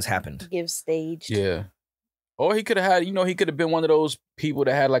three things happened. Give staged. Yeah. Or he could have had, he could have been one of those people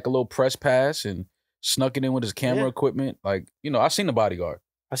that had like a little press pass and snuck it in with his camera equipment. Like, I've seen The Bodyguard.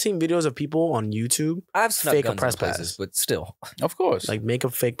 I've seen videos of people on YouTube. I've snuck fake a guns press in places, pass, but still, of course, like make a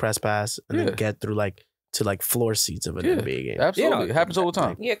fake press pass and then get through to floor seats of an NBA game. Absolutely, it happens all the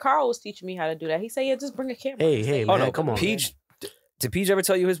time. Yeah, Carl was teaching me how to do that. He said, "Yeah, just bring a camera." Hey, man, come on. Peach, did Peach ever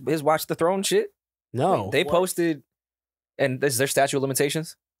tell you his Watch the Throne shit? No, they posted, and is there statute of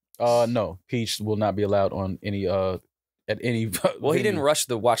limitations? No, Peach will not be allowed on any at any. Well, he didn't rush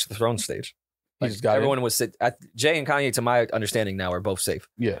the Watch the Throne stage. Like, everyone was Jay and Kanye, to my understanding now, are both safe.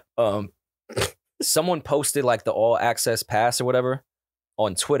 Yeah. Someone posted like the all access pass or whatever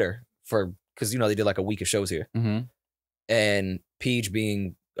on Twitter because they did like a week of shows here, and Peach,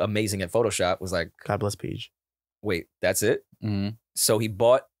 being amazing at Photoshop, was like, "God bless Peach." Wait, that's it? So he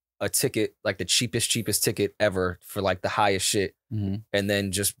bought a ticket, like the cheapest ticket ever for like the highest shit, and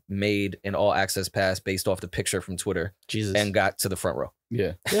then just made an all access pass based off the picture from Twitter. Jesus, and got to the front row.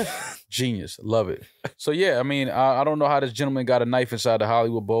 Yeah. Genius. Love it. So, yeah, I mean, I don't know how this gentleman got a knife inside the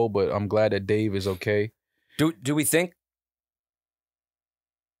Hollywood Bowl, but I'm glad that Dave is okay. Do we think...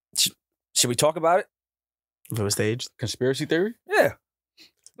 Should we talk about it? If it was staged? Conspiracy theory? Yeah.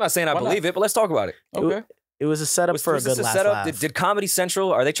 I'm not saying I believe it, but let's talk about it. Okay. It was a setup for a good laugh. Did Comedy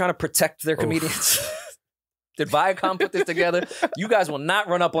Central, are they trying to protect their comedians? Did Viacom put this together? You guys will not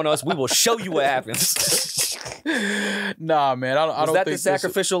run up on us. We will show you what happens. Nah, man. I don't think the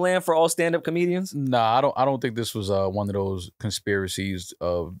sacrificial lamb for all stand-up comedians? Nah, I don't think this was one of those conspiracies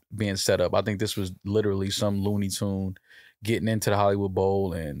of being set up. I think this was literally some Looney Tune getting into the Hollywood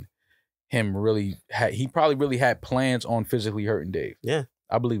Bowl, and him he probably really had plans on physically hurting Dave. Yeah.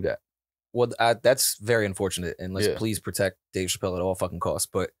 I believe that. Well, that's very unfortunate, and let's please protect Dave Chappelle at all fucking costs.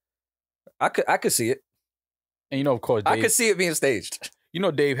 But I could see it. And of course, Dave, I could see it being staged.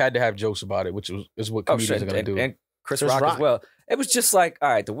 Dave had to have jokes about it, which is what comedians are going to do. And Chris Rock as well. It was just like, all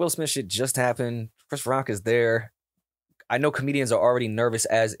right, the Will Smith shit just happened. Chris Rock is there. I know comedians are already nervous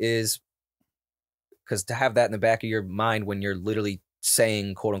as is, because to have that in the back of your mind when you're literally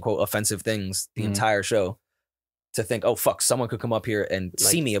saying quote unquote offensive things the entire show, to think, oh fuck, someone could come up here and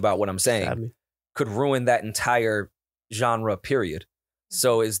see me about what I'm saying, could ruin that entire genre, period.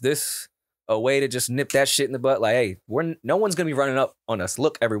 So is this a way to just nip that shit in the butt? Like, hey, no one's gonna be running up on us.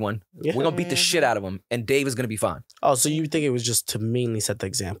 Look, everyone, we're gonna beat the shit out of him, and Dave is gonna be fine. Oh, so you think it was just to mainly set the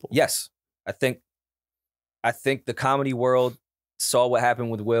example? Yes, I think the comedy world saw what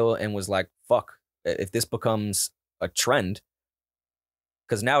happened with Will and was like, fuck, if this becomes a trend,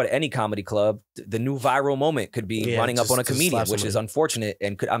 because now at any comedy club, the new viral moment could be running up on a comedian, which is unfortunate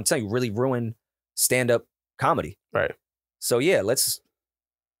and could, I'm telling you, really ruin stand-up comedy. Right. So yeah, let's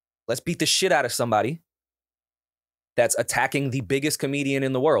beat the shit out of somebody that's attacking the biggest comedian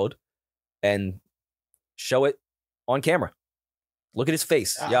in the world and show it on camera. Look at his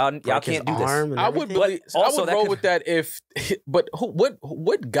face. Y'all can't do this. I would roll with that but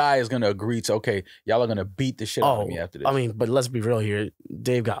what guy is going to agree to, okay, y'all are going to beat the shit out of me after this? I mean, but let's be real here.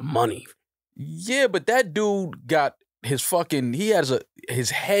 Dave got money. Yeah, but that dude got his fucking, he has his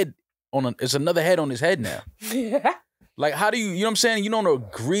head it's another head on his head now. Like, how do you know what I'm saying? You don't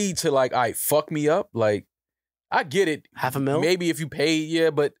agree to like, all right, fuck me up. Like, I get it. $500,000? Maybe if you pay,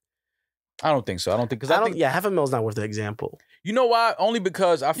 but I don't think so. I think $500,000 is not worth the example. You know why? Only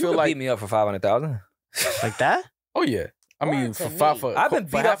because I feel like beat me up for $500,000. Like that? Oh yeah. I mean, I've been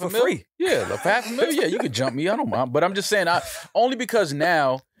beat up for free. Yeah, for $500,000. Yeah, you could jump me. I don't mind. But I'm just saying, only because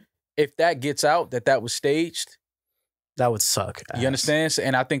now, if that gets out that was staged, That would suck. You understand?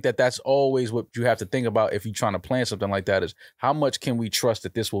 And I think that that's always what you have to think about if you're trying to plan something like that is how much can we trust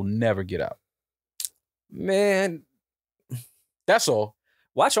that this will never get out? Man, that's all.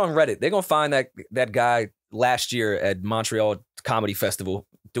 Watch on Reddit. They're going to find that guy last year at Montreal Comedy Festival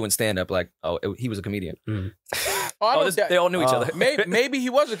doing stand-up like, he was a comedian. Mm. They all knew each other. Maybe he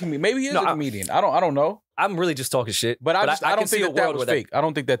was a comedian. Maybe he is a comedian. I don't know. I'm really just talking shit. But I don't think that was fake. I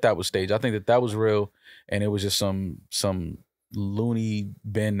don't think that was staged. I think that was real, and it was just some loony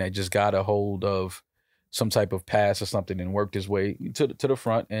Ben that just got a hold of some type of pass or something and worked his way to the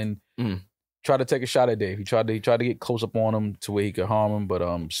front and tried to take a shot at Dave. He tried to get close up on him to where he could harm him,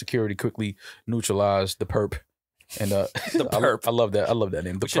 but security quickly neutralized the perp. And the perp. I love that. I love that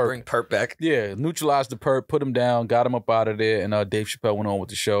name. We should bring perp back. Yeah, neutralized the perp, put him down, got him up out of there, and Dave Chappelle went on with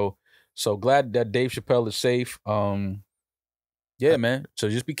the show. So glad that Dave Chappelle is safe. Yeah, man. So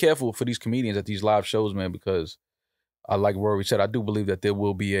just be careful for these comedians at these live shows, man, because like Rory said, I do believe that there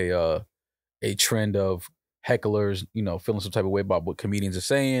will be a trend of hecklers, feeling some type of way about what comedians are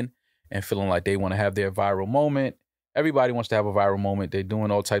saying and feeling like they want to have their viral moment. Everybody wants to have a viral moment. They're doing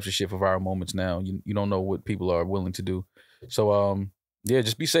all types of shit for viral moments now. You don't know what people are willing to do. So, yeah,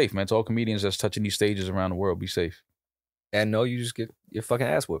 just be safe, man. To all comedians that's touching these stages around the world, be safe. And no, you just get your fucking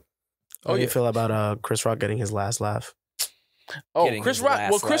ass whooped. How do you feel about Chris Rock getting his last laugh? Oh, Chris Rock.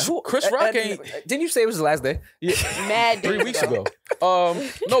 Well, Chris Rock ain't. Didn't you say it was his last day? Yeah, mad 3 weeks ago.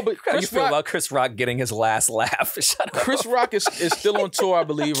 No, but how do you feel about Chris Rock getting his last laugh? Shut up. Chris Rock is still on tour, I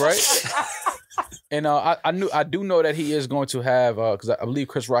believe, right? And I do know that he is going to have because I believe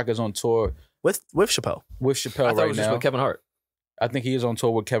Chris Rock is on tour with Chappelle. With Chappelle I thought it was just with Kevin Hart. I think he is on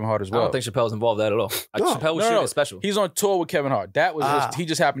tour with Kevin Hart as well. I don't think Chappelle's involved in that at all. Chappelle was shooting a special. He's on tour with Kevin Hart. That was he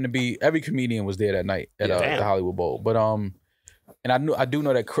just happened to be. Every comedian was there that night at the Hollywood Bowl. But and I do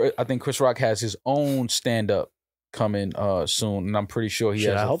know that I think Chris Rock has his own stand up coming soon, and I'm pretty sure he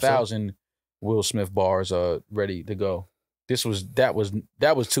has 1,000 Will Smith bars ready to go. That was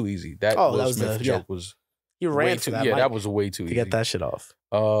too easy. That Will Smith joke was. You ran for that. Yeah, that was way too easy. To get that shit off.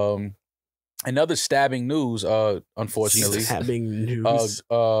 Another stabbing news, unfortunately. Stabbing news.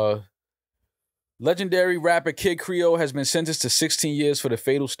 Legendary rapper Kid Creole has been sentenced to 16 years for the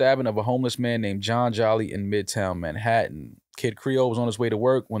fatal stabbing of a homeless man named John Jolly in Midtown Manhattan. Kid Creole was on his way to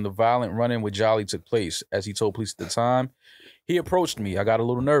work when the violent run-in with Jolly took place. As he told police at the time, he approached me. I got a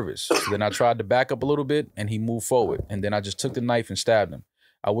little nervous. So then I tried to back up a little bit, and he moved forward. And then I just took the knife and stabbed him.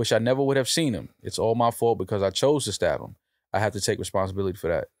 I wish I never would have seen him. It's all my fault because I chose to stab him. I have to take responsibility for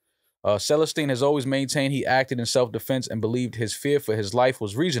that. Celestine has always maintained he acted in self-defense and believed his fear for his life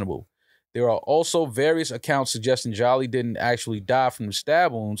was reasonable. There are also various accounts suggesting Jolly didn't actually die from the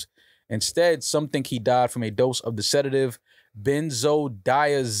stab wounds. Instead, some think he died from a dose of the sedative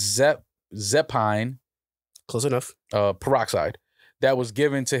benzodiazepine, close enough, peroxide, that was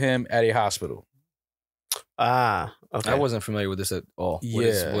given to him at a hospital. Okay. I wasn't familiar with this at all.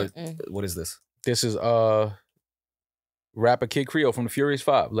 What is this? This is rapper Kid Creole from the Furious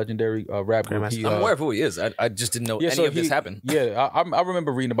Five, legendary rap group. I'm aware of who he is. I just didn't know any of this happened. Yeah, I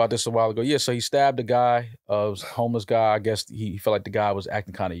remember reading about this a while ago. Yeah, so he stabbed a guy, a homeless guy. I guess he felt like the guy was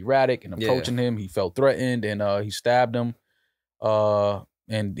acting kind of erratic and approaching him. He felt threatened and he stabbed him.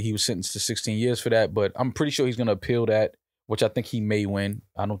 And he was sentenced to 16 years for that. But I'm pretty sure he's going to appeal that, which I think he may win.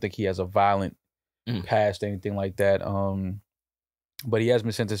 I don't think he has a violent past or anything like that. But he has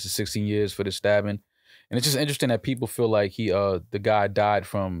been sentenced to 16 years for the stabbing. And it's just interesting that people feel like the guy died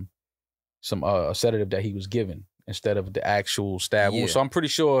from some a sedative that he was given instead of the actual stab wound. So I'm pretty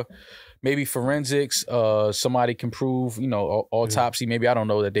sure maybe forensics, somebody can prove, autopsy. Maybe, I don't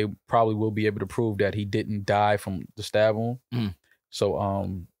know, that they probably will be able to prove that he didn't die from the stab wound.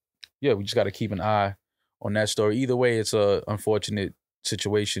 So we just got to keep an eye on that story. Either way, it's a unfortunate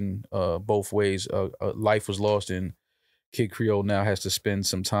situation both ways. Life was lost, and Kid Creole now has to spend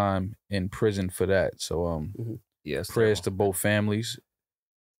some time in prison for that. So prayers to both families.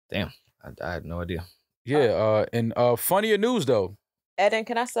 Damn, I had no idea. Yeah, and funnier news though. Eden,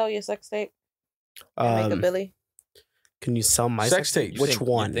 can I sell your sex tape? And make a Billy? Can you sell my sex tape? Which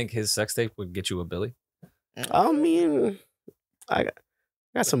one? You think his sex tape would get you a Billy? I mean, I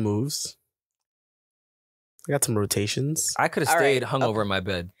got some moves. I got some rotations. I could have stayed hung over in my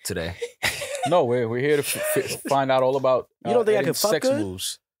bed today. No, we're here to find out all about you don't think I can fuck sex good?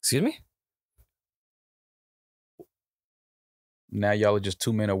 moves. Excuse me? Now y'all are just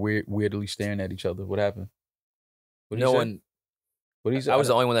two men are weirdly staring at each other. What happened? What no one. What did he say? I was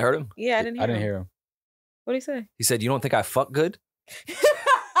the only one that heard him. Yeah, I didn't hear him. What did he say? He said, "You don't think I fuck good?"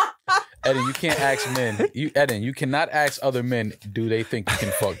 Eden, you can't ask men. You cannot ask other men, do they think you can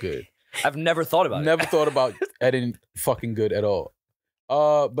fuck good? I've never thought about it. Never thought about editing fucking good at all.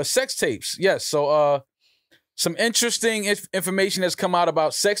 But sex tapes, yes. So some interesting information has come out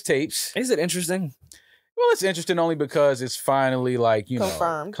about sex tapes. Is it interesting? Well, it's interesting only because it's finally like,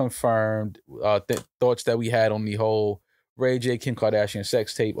 confirmed. Thoughts that we had on the whole Ray J, Kim Kardashian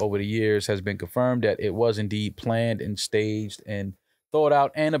sex tape over the years has been confirmed that it was indeed planned and staged and thought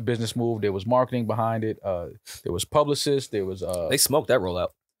out and a business move. There was marketing behind it. There was publicists. There was they smoked that rollout.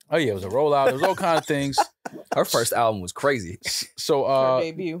 Oh yeah, it was a rollout. There was all kinds of things. Her first album was crazy. So Her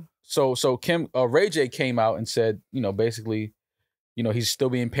debut. So Ray J came out and said, basically, he's still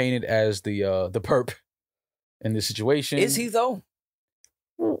being painted as the perp in this situation. Is he though?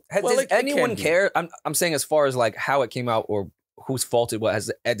 Does anyone care? I'm saying as far as like how it came out or whose fault it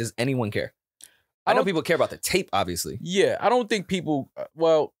was. Does anyone care? I know people care about the tape, obviously. Yeah, I don't think people.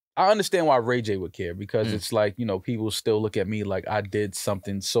 Well, I understand why Ray J would care because it's like people still look at me like I did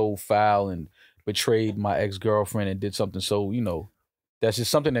something so foul and betrayed my ex-girlfriend and did something so that's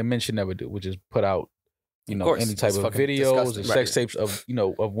just something that men should never do, which is put out any type of videos and sex tapes of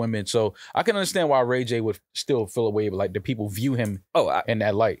of women. So I can understand why Ray J would still feel a way, but like the people view him in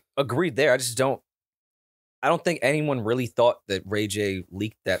that light. Agreed there. I don't think anyone really thought that Ray J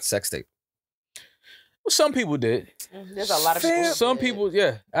leaked that sex tape. Well, some people did. There's a lot of people. Some people,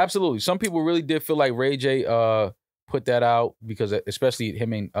 yeah, absolutely. Some people really did feel like Ray J put that out because especially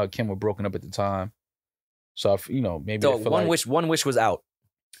him and Kim were broken up at the time. So maybe One Wish was out.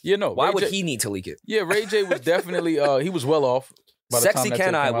 Yeah, no. Why would he need to leak it? Yeah, Ray J was definitely he was well off. By the Sexy time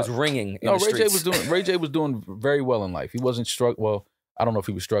Can I was ringing. In the Ray J was doing very well in life. He wasn't struggling. Well, I don't know if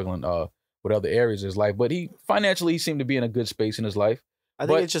he was struggling with other areas of his life, but he seemed to be in a good space in his life. I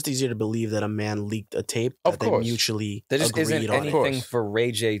think it's just easier to believe that a man leaked a tape that they mutually there just agreed isn't on. anything for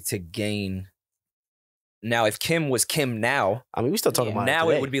Ray J to gain. Now, if Kim was Kim now, I mean, we still talking about now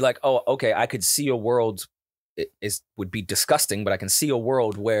it would be like, oh, okay, I could see a world. Would be disgusting, but I can see a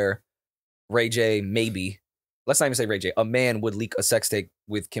world where Ray J maybe, let's not even say Ray J, a man would leak a sex tape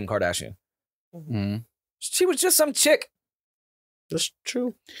with Kim Kardashian. Mm-hmm. She was just some chick. That's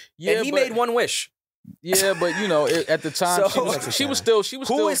true. Yeah, and he made one wish. Yeah, but at the time, she was still.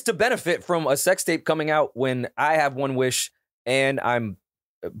 Who is to benefit from a sex tape coming out when I have one wish and I'm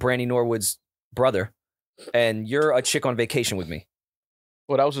Brandy Norwood's brother, and you're a chick on vacation with me?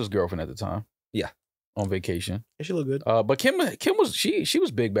 Well, that was his girlfriend at the time. Yeah, on vacation. Yeah, she looked good. But Kim was she was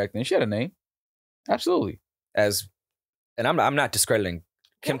big back then. She had a name, absolutely. And I'm not discrediting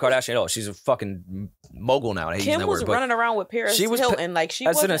Kim Kardashian at all. She's a fucking mogul now. Kim was running around with Paris Hilton like she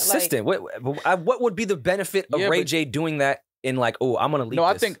as an assistant. What would be the benefit of Ray J doing that in like, oh, I'm gonna leak this?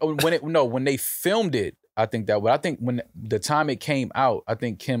 I think when they filmed it, I think that. But I think when the time it came out, I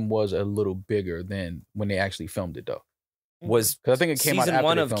think Kim was a little bigger than when they actually filmed it though. Because I think it came out after season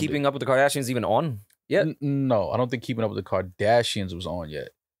 1 of Keeping Up with the Kardashians even on yet? No, I don't think Keeping Up with the Kardashians was on yet.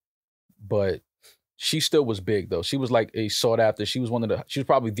 But she still was big though. She was like a sought after. She was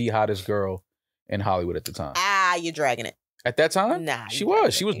probably the hottest girl in Hollywood at the time. You're dragging it. At that time? Nah. She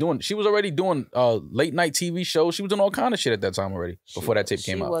was already doing late night TV shows. She was doing all kind of shit at that time already before that tape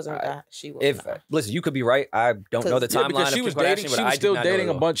came out. Listen, you could be right. I don't know the timeline. Because she was dating. She was still dating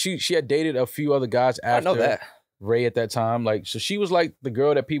a bunch. She had dated a few other guys after I know that. Ray at that time. Like, so she was like the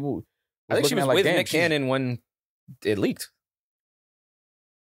girl that people. I think she was with Nick Cannon when it leaked.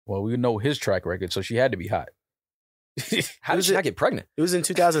 Well, we know his track record, so she had to be hot. How did she not get pregnant? It was in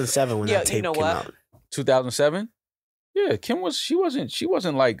 2007 when that tape came out. 2007? Yeah, she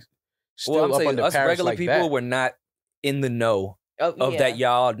wasn't like still up under us Paris regular like people that. were not in the know of that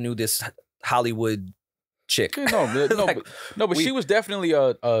y'all knew this Hollywood chick. Yeah, but she was definitely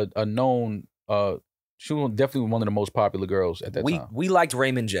a known she was definitely one of the most popular girls at that time. We liked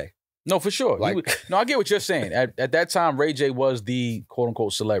Raymond J. No, for sure. I get what you're saying. At that time, Ray J was the quote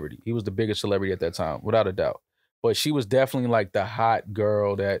unquote celebrity. He was the biggest celebrity at that time, without a doubt. But she was definitely like the hot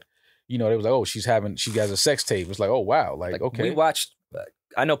girl that, they was like, oh, she has a sex tape. It's like, oh wow, like okay. We watched.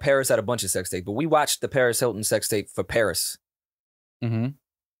 I know Paris had a bunch of sex tape, but we watched the Paris Hilton sex tape for Paris. Mm-hmm.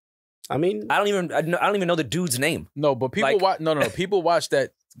 I mean, I don't even know the dude's name. No, but people people watch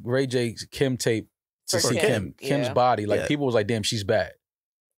that Ray J Kim tape to see Kim's body. Like people was like, damn, she's bad.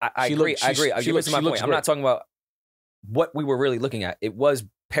 I agree. You listen to my point. I'm not talking about what we were really looking at. It was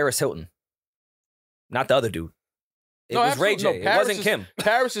Paris Hilton, not the other dude. It was Ray J. It wasn't Kim.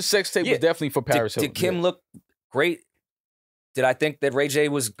 Paris' sex tape was definitely for Paris Hilton. Did Kim look great? Did I think that Ray J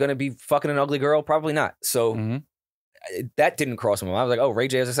was going to be fucking an ugly girl? Probably not. So that didn't cross my mind. I was like, oh, Ray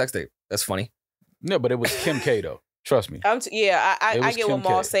J has a sex tape. That's funny. No, but it was Kim K though. Trust me. I was get what Kim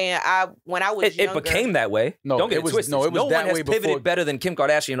Maul's K. saying. When I was It younger, became that way. No, Don't get it was- twisted. no, it was no that one has way pivoted before- better than Kim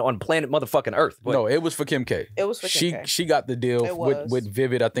Kardashian on planet motherfucking Earth. But No, it was for Kim K. It was for Kim K. She got the deal It was. with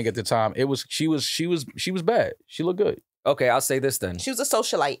Vivid. I think at the time she was bad. She looked good. okay, I'll say this then. She was a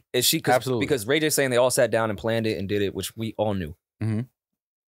socialite. Is she Absolutely. because Ray J's saying they all sat down and planned it and did it, which we all knew. Mhm.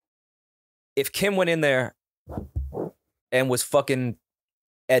 If Kim went in there and was fucking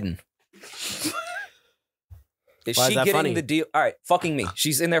Eden, is Why is she that getting funny? the deal? All right, fucking me.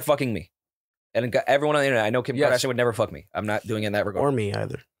 She's in there fucking me. And got everyone on the internet, I know Kim Yes. Kardashian would never fuck me. I'm not doing it in that regard. Or me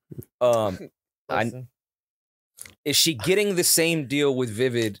either. Listen. Is she getting the same deal with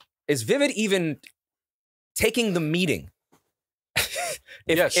Vivid? Is Vivid even taking the meeting?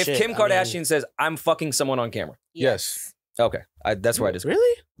 Yes. If Shit, Kim I Kardashian mean- says, I'm fucking someone on camera. Yes. Okay. That's where I disagree.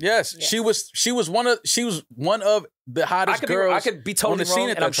 Really? Yes. Yeah. She was one of the I hottest could, girls. I could be totally on the scene wrong,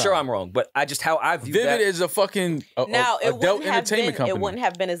 at and that I'm sure time. I'm wrong, but I just how I view Vivid that. is a fucking Now it adult wouldn't have entertainment been. company. It wouldn't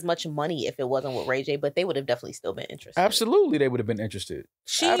have been as much money if it wasn't with Ray J, but they would have definitely still been interested. Absolutely, they would have been interested.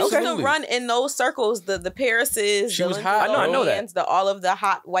 She used to Absolutely. run in those circles. The Parises. She the was Lindsay hot. I know that. Lohans, all of the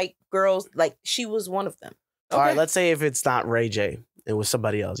hot white girls. Like she was one of them. All right, let's say if it's not Ray J, it was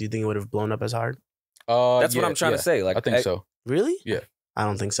somebody else. You think it would have blown up as hard? That's Yeah, what I'm trying yeah. to say. Like, I think so. Really? Yeah. I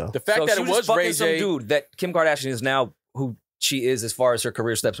don't think so. The fact so that she it was was fucking Ray some J. dude that Kim Kardashian is now who she is as far as her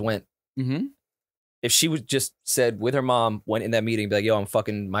career steps went. Mm-hmm. If she was just said with her mom, went in that meeting, be like, "Yo, I'm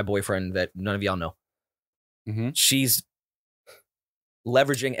fucking my boyfriend that none of y'all know." Mm-hmm. She's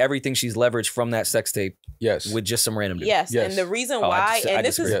leveraging everything she's leveraged from that sex tape Yes. with just some random dude. Yes, Yes. and the reason Oh, I why, dis- I and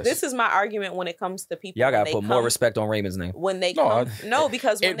this is disagree. this is my argument when it comes to people. Y'all when gotta they put more come- respect on Raymond's name. when they No, come. No,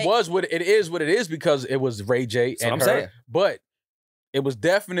 because when it was what it is because it was Ray J That's what and I'm her. saying. But it was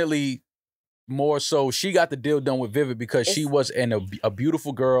definitely more so she got the deal done with Vivid because she It's- was a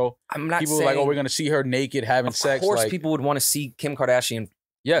beautiful girl. I'm not People saying. were like, "Oh, we're gonna see her naked having of sex." course, Like, people would want to see Kim Kardashian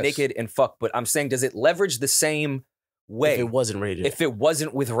yes, naked and fuck, but I'm saying, does it leverage the same way If it wasn't Ray J. if it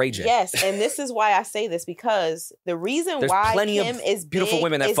wasn't with Ray J? Yes, and this is why I say this because the reason There's why plenty of Kim is beautiful big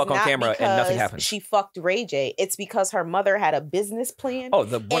women that is fuck on not camera and nothing because happens. She fucked Ray J. It's because her mother had a business plan. Oh, one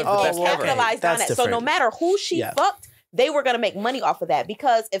of the and best they ever. capitalized on That's it. So no different. matter who she Yeah. fucked, they were gonna make money off of that.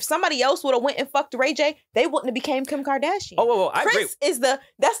 Because if somebody else would have went and fucked Ray J, they wouldn't have became Kim Kardashian. Oh, whoa, I agree. Chris is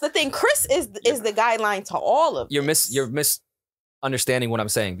that's the thing. Chris is the guideline to all of You're this. misunderstanding what I'm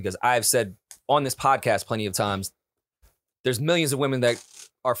saying because I've said on this podcast plenty of times. There's millions of women that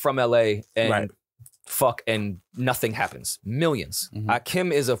are from LA and Right. fuck and nothing happens. Millions. Mhm.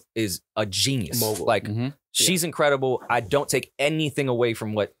 Kim is a genius. Mogul. Like Mhm. she's incredible. I don't take anything away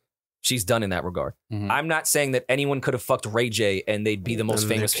from what she's done in that regard. Mhm. I'm not saying that anyone could have fucked Ray J and they'd be the most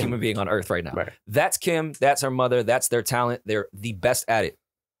And they're famous Kim. human being on earth right now. Right. That's Kim. That's her mother. That's their talent. They're the best at it.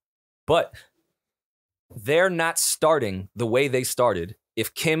 But they're not starting the way they started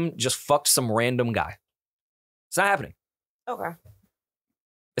if Kim just fucked some random guy. It's not happening. Okay.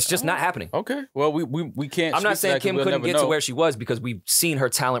 It's just not happening. Okay. Well, we can't. I'm not speak to saying that 'cause Kim we'll couldn't never get to know. where she was because we've seen her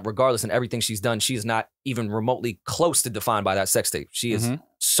talent regardless and everything she's done. She's not even remotely close to defined by that sex tape. She is Mhm.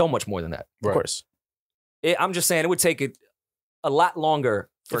 so much more than that. Of Right. course. I'm just saying it would take it a lot longer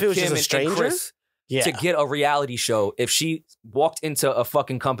for If it was Kim just a and stranger? Chris Yeah. to get a reality show if she walked into a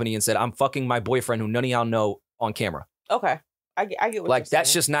fucking company and said, I'm fucking my boyfriend who none of y'all know on camera. Okay. I get what Like you're that's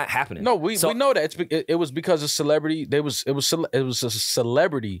saying. just not happening. No, we So- know that it was because of celebrity. It was a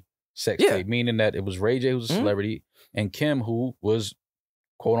celebrity sex Yeah. tape, meaning that it was Ray J who was a Mhm. celebrity and Kim who was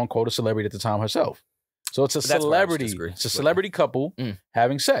quote unquote a celebrity at the time herself. So it's a That's where I just celebrity. disagree. It's a celebrity couple Mm.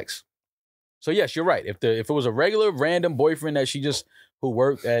 having sex. So yes, you're right. If it was a regular random boyfriend that who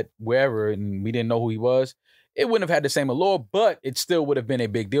worked at wherever and we didn't know who he was, it wouldn't have had the same allure, but it still would have been a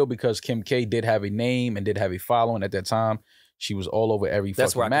big deal because Kim K did have a name and did have a following at that time. She was all over every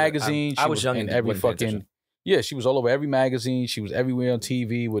That's where fucking I could- magazine. I She was young in and every wasn't paying fucking attention. yeah. She was all over every magazine. She was everywhere on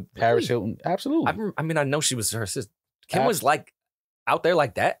TV with Paris Hilton. Absolutely, I know she was her sister. Kim Ab- was like out there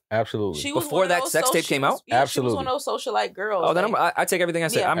like that. absolutely. She was Before one of that those sex tape came out? Yeah, she was Absolutely. one of those socialite girls. Oh, then like- I take everything I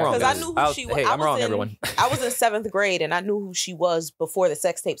said. Yeah, I'm wrong. because I guys. knew who I'll- she was. Hey, I I'm was wrong, in- everyone. I was in 7th grade and I knew who she was before the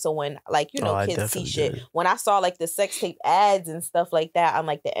sex tape. So when I kids see definitely shit, did. when I saw like the sex tape ads and stuff like that on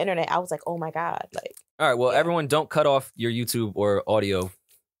like the internet, I was like, oh my God. Like All right, well, Yeah. everyone, don't cut off your YouTube or audio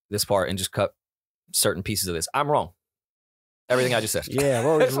this part and just cut certain pieces of this. I'm wrong. Everything I just said. Yeah,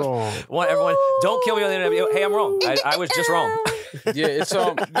 Rory's wrong. Everyone, don't kill me on the internet. Hey, I'm wrong. I was just wrong. yeah, it's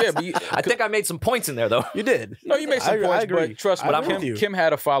yeah, but I think I made some points in there though. You did. no, you made some I points, agree. but trust me, I agree with you. Kim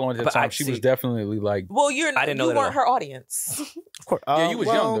had a following at the But time. I She see. was definitely like, well, I didn't know you that at weren't all. her audience. Of course. yeah, you was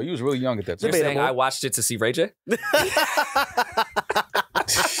young well, though. You was really young at that You're time. saying I watched it to see Ray J?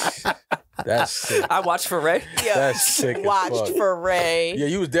 That's sick. I watched for Ray. Yeah. That's sick. as Watched fuck. for Ray. Yeah,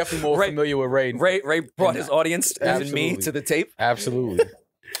 you was definitely more familiar with Ray. Ray brought his audience and me to the tape. Absolutely.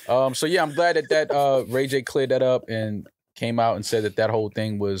 So yeah, I'm glad that Ray J cleared that up and came out and said that whole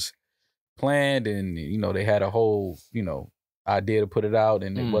thing was planned, and they had a whole idea to put it out,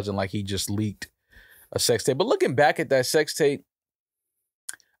 and it wasn't like he just leaked a sex tape. But looking back at that sex tape,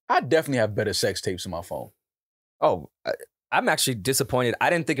 I definitely have better sex tapes in my phone. Oh, I'm actually disappointed. I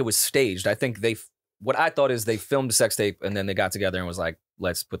didn't think it was staged. I think what I thought is they filmed a sex tape and then they got together and was like,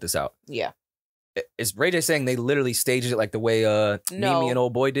 let's put this out. Yeah. Is Ray J saying they literally staged it like the way Mimi and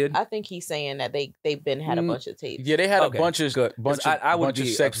Old Boy did? I think he's saying that they've been had a bunch of tapes. Yeah, they had a bunch of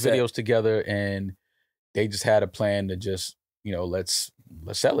sex upset. videos together, and they just had a plan to just let's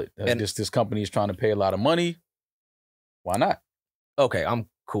sell it. And this company is trying to pay a lot of money. Why not? Okay, I'm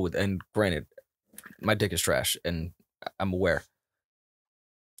cool with it. And granted, my dick is trash, and I'm aware.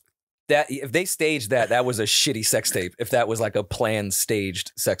 That if they staged that was a shitty sex tape. If that was like a planned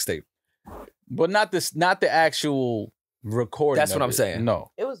staged sex tape. But not the actual recording. That's what I'm saying.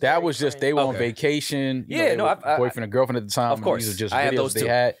 No, It was that was just they were on vacation. Yeah, boyfriend and girlfriend at the time. Of course, these are just I had videos those they too.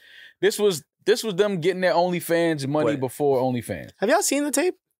 had. This was them getting their OnlyFans money before OnlyFans. Have y'all seen the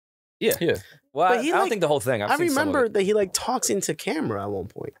tape? Yeah. Well, But I don't think the whole thing. I remember that he talks into camera at one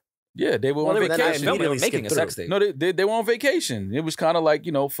point. Yeah, they were on they vacation. they were making a sex tape. No, they were on vacation. It was kind of like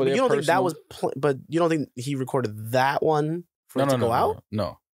for their You don't personal... think that was? But you don't think he recorded that one for it to go out?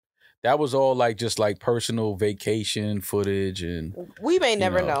 No, that was all just personal vacation footage, and we may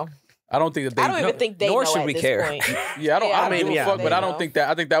never know. I don't think that they. I don't even think they nor know should at we this care. point. Yeah, I don't give a fuck, but I don't know. think that.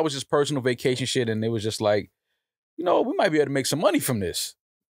 I think that was just personal vacation shit, and it was just we might be able to make some money from this.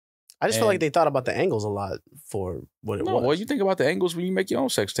 I just feel like they thought about the angles a lot for what it was. Well, you think about the angles when you make your own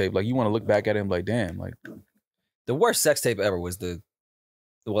sex tape. You want to look back at it and be like, damn, the worst sex tape ever was the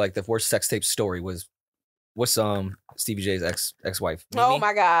worst sex tape story was what's Stevie J's ex-wife. Mimi? Oh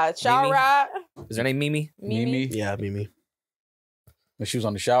my God, shower Mimi? rod. Is her name Mimi? Mimi. Yeah, Mimi. When she was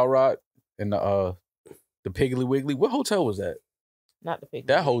on the shower rod and the Piggly Wiggly. What hotel was that? Not the big.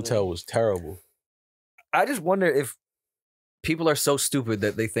 That hotel was terrible. I just wonder if people are so stupid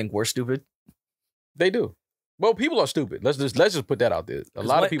that they think we're stupid. They do. Well, people are stupid. Let's just put that out there. A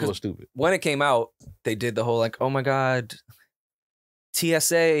lot of people are stupid. When it came out, they did the whole oh my God,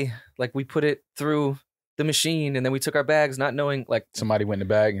 TSA, we put it through the machine and then we took our bags not knowing Somebody went in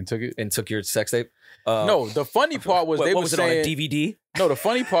the bag and took it. and took your sex tape. No, the funny part was they were saying it on a DVD. No, the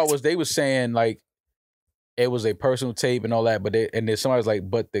funny part was they were saying it was a personal tape and all that, but then somebody was like,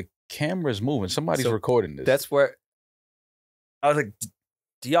 but the camera's moving. Somebody's recording this. That's where I was like,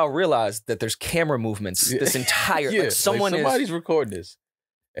 do y'all realize that there's camera movements this entire somebody's recording this.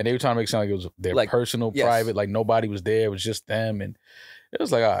 And they were trying to make it sound like it was their personal, private, nobody was there, it was just them. And it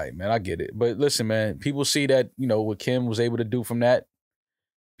was all right, man, I get it. But listen, man, people see that, what Kim was able to do from that.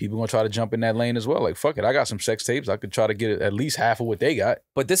 People gonna try to jump in that lane as well. Fuck it, I got some sex tapes. I could try to get at least half of what they got.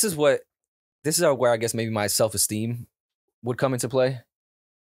 But this is where I guess maybe my self-esteem would come into play.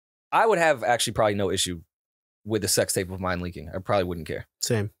 I would have actually probably no issue with the sex tape of mine leaking. I probably wouldn't care.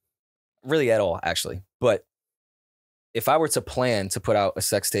 Same. Really at all, actually. But if I were to plan to put out a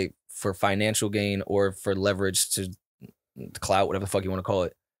sex tape for financial gain or for leverage to clout, whatever the fuck you want to call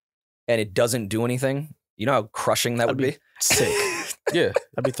it, and it doesn't do anything, you know how crushing that would be? Sick. Yeah.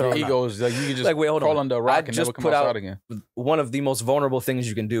 I'd be throwing egos. You can just wait, hold crawl on. under a rock and never come outside again. One of the most vulnerable things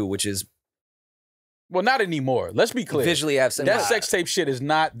you can do, which is well, not anymore. Let's be clear. Visually absent. That sex tape shit is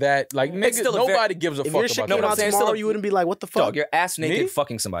not that niggas. Nobody gives a fuck about that. If your shit came out tomorrow, you wouldn't be like, "What the fuck?" Dog, you're ass naked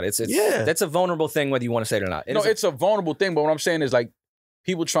fucking somebody. It's yeah. That's a vulnerable thing, whether you want to say it or not. It's a vulnerable thing. But what I'm saying is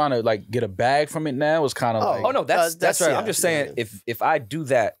people trying to get a bag from it now is kind of oh no, that's right. Yeah, I'm just saying if I do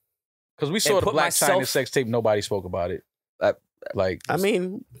that, because we saw the Black China sex tape, nobody spoke about it. I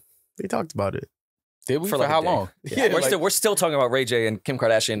mean, we talked about it. Did we? For how long? Yeah, we're still talking about Ray J and Kim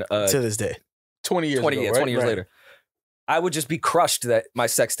Kardashian to this day. 20 years ago, 20 years later. I would just be crushed that my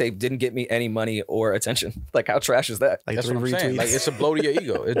sex tape didn't get me any money or attention. How trash is that? That's what I'm saying. It's a blow to your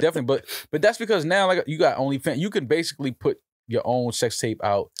ego. It's definitely, but that's because now you got OnlyFans. You can basically put your own sex tape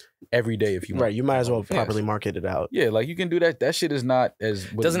out every day if you want. Right. You might as well properly market it out. Yeah, you can do that. That shit is not as.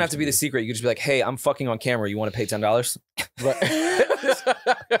 It doesn't have to be the secret. You could just be like, hey, I'm fucking on camera. You want to pay $10?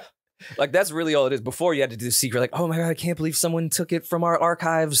 Right. That's really all it is. Before you had to do the secret, oh my God, I can't believe someone took it from our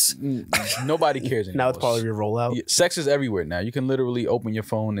archives. Nobody cares anymore. Now it's part of your rollout. Yeah, sex is everywhere now. You can literally open your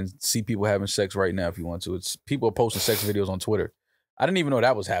phone and see people having sex right now if you want to. People are posting sex videos on Twitter. I didn't even know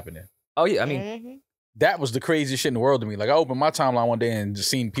that was happening. Oh yeah, I mean, that was the craziest shit in the world to me. I opened my timeline one day and just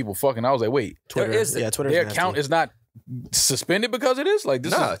seen people fucking. I was like, wait, Twitter. Their account is not suspended because of this.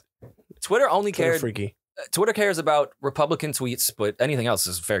 This nah. Twitter only Twitter cared. freaky. Twitter cares about Republican tweets, but anything else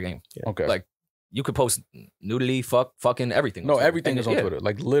is fair game. Yeah. Okay. Like you could post nudity, fucking everything. No, everything is on Twitter.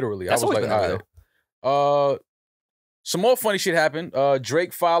 Like literally. That's I was always like, been all right. Some more funny shit happened.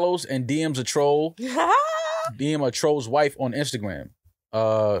 Drake follows and DMs a troll. DM a troll's wife on Instagram.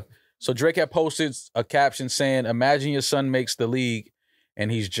 So Drake had posted a caption saying, "Imagine your son makes the league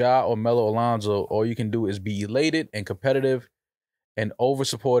and he's Ja or Melo Alonzo. All you can do is be elated and competitive and over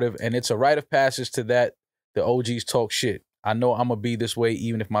supportive. And it's a rite of passage to that. The OGs talk shit. I know I'm going to be this way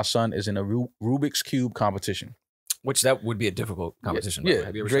even if my son is in a Rubik's Cube competition." Which that would be a difficult competition. Yeah.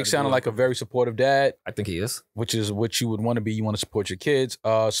 Have you ever Drake tried to sounded do like it? a very supportive dad, I think he is. which is what you would want to be. You want to support your kids.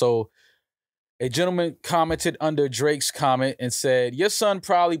 So a gentleman commented under Drake's comment and said, "Your son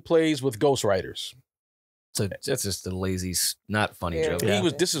probably plays with ghostwriters." So that's just a lazy, not funny Yeah. joke. Yeah.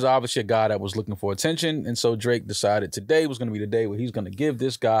 This is obviously a guy that was looking for attention. And so Drake decided today was going to be the day where he's going to give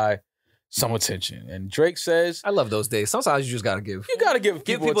this guy some attention. And Drake says, I love those days. Sometimes you just gotta give. you got to give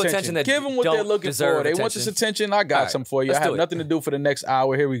people attention that give them what they're don't looking deserve for. They want this attention. attention. I got All right, some for you. I let's have do it. nothing to do for the next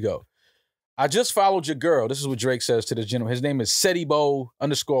hour. Here we go. "I just followed your girl." This is what Drake says to this gentleman. His name is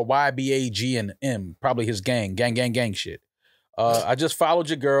Setibo_YBAGNM. Probably his gang shit. "I just followed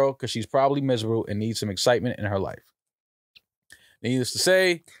your girl because she's probably miserable and needs some excitement in her life." Needless to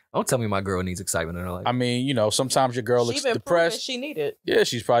say, Don't tell me my girl needs excitement in her life. I mean, you know, sometimes your girl She looks been depressed. proving she needed. Yeah,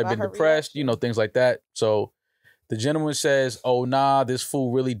 she's probably By been her depressed, you know, things like that. So the gentleman says, "Oh, nah, this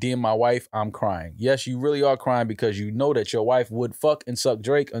fool really DM'd my wife. I'm crying." Yes, you really are crying because you know that your wife would fuck and suck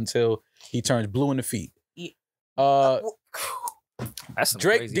Drake until he turns blue in the feet. Yeah. That's some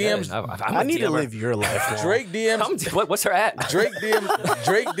Drake crazy DMs head. I need to live your life. Now. Drake DMs What's her at? Drake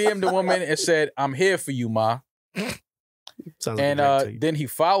DM'd the woman and said, "I'm here for you, ma." Sounds like And a Drake tweet. then he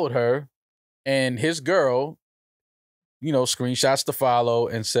followed her, and his girl, you know, screenshots the follow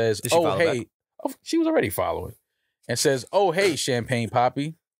and says, Did she "Oh, follow hey." back? Oh, she was already following. And says, "Oh, hey, Champagne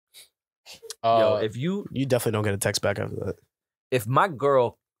Poppy." Yo, if you You definitely don't get a text back after that. if my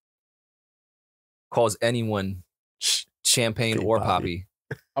girl calls anyone champagne Big or Poppy.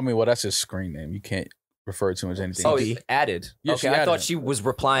 poppy, I mean, well, that's his screen name. You can't refer to him as anything. oh, else. it's added. Yeah, Okay, she I added thought him. she was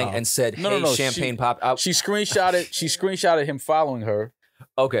replying Oh. and said, No, no, "Hey, no, champagne she- pop." She screenshotted him following her,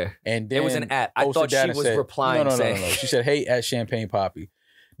 Okay, and then it was an ad. I posted thought that she and was said, replying No. saying, She said, "Hey, at Champagne Poppy."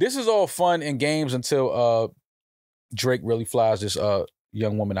 This is all fun and games until Drake really flies this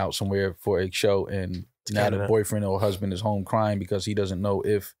young woman out somewhere for a show, and now the Canada. boyfriend or husband is home crying because he doesn't know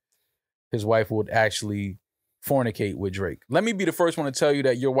if his wife would actually fornicate with Drake. Let me be the first one to tell you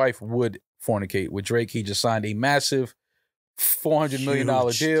that your wife would fornicate with Drake. He just signed a massive $400 million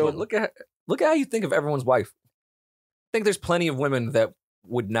Huge. deal. Look at how you think of everyone's wife. I think there's plenty of women that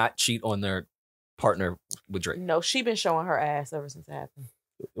would not cheat on their partner with Drake. No, she been showing her ass ever since it happened.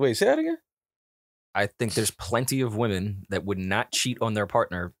 Wait, say that again? I think there's plenty of women that would not cheat on their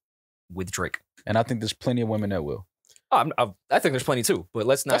partner with Drake. And I think there's plenty of women that will. I think there's plenty too, but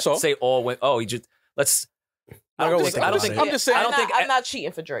let's not That's all. say all women. Oh, let's. I I'll go don't with think. that. I don't think. I'm just saying- I don't think. I'm not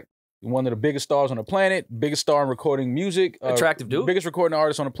cheating for Drake. One of the biggest stars on the planet, biggest star in recording music. Attractive dude. Biggest recording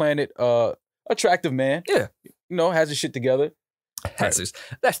artist on the planet. Attractive man. Yeah. You know, has his shit together.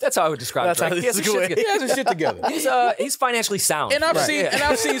 That's how I would describe That's how Drake. He has this his is shit going. He has his shit together. together. He's financially sound. And I've Right. seen Yeah. and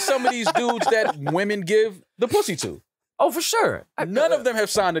I've seen some of these dudes that women give the pussy to. Oh, for sure. None of them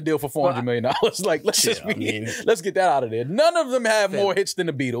have signed a deal for $400 million. Like, let's just Yeah, I be, mean- let's get that out of there. None of them have more hits than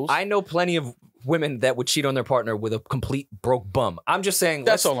the Beatles. I know plenty of women that would cheat on their partner with a complete broke bum. I'm just saying.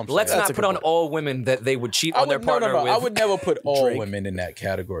 That's all I'm saying. Let's That's not a put good on point. all women that they would cheat on their no, partner with. I would never put all Drake. women in that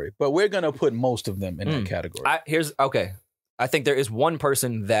category, but we're gonna put most of them in that category. Okay. I think there is one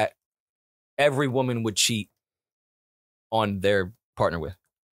person that every woman would cheat on their partner with.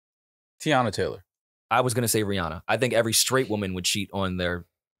 Tiana Taylor. I was gonna say Rihanna. I think every straight woman would cheat on their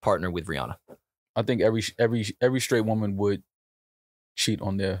partner with Rihanna. I think every straight woman would cheat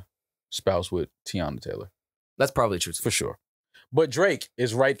on their spouse with Tiana Taylor That's probably true. for sure. But Drake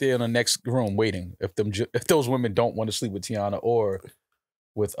is right there in the next room waiting if those women don't want to sleep with Tiana or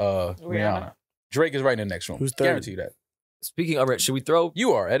with Rihanna. Drake is right in the next room. Who's third? Guarantee you that. Speaking of it, should we throw?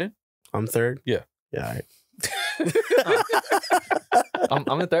 You are, Eden. I'm third. Yeah. Yeah. All right.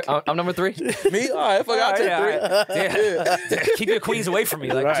 I'm the third. I'm number 3. Me? All right, fuck, I'll take three. Yeah. Keep your queens away from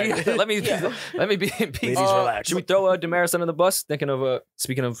me. Like, Right. gee, let me be in peace. Ladies, relax. Should we throw Damaris under the bus? Thinking of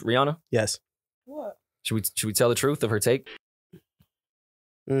speaking of Rihanna, Yes. What? should we tell the truth of her take?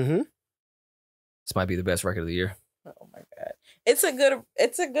 Mm-hmm. This might be the best record of the year. Oh my god. It's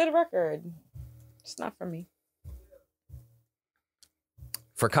a good record. It's not for me.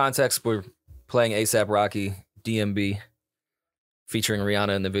 For context, we're playing ASAP Rocky, DMB, featuring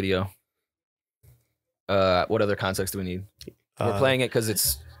Rihanna in the video. What other context do we need? We're playing it because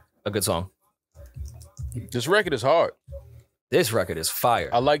it's a good song. This record is hard. This record is fire.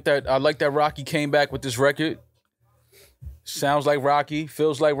 I like that Rocky came back with this record. Sounds like Rocky.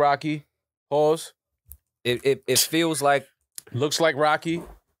 Feels like Rocky. Pause. It feels like. Looks like Rocky.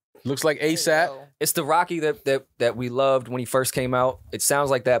 Looks like ASAP. It's the Rocky that we loved when he first came out. It sounds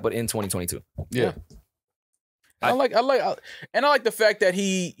like that, but in 2022. Yeah. I like the fact that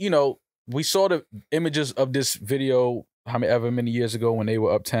he, we saw the images of this video however many years ago when they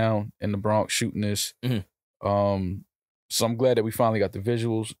were uptown in the Bronx shooting this. Mm-hmm. So I'm glad that we finally got the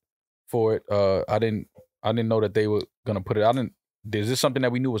visuals for it. I didn't know that they were gonna put it out. Is this something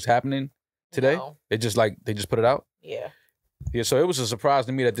that we knew was happening today? No. They just put it out. Yeah. Yeah. So it was a surprise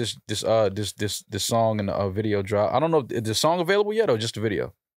to me that this song and the video drop. I don't know, is the song available yet or just the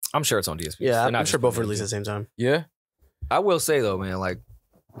video? I'm sure it's on DSP. Yeah, I'm sure both released at the same time. Yeah. I will say though, man, like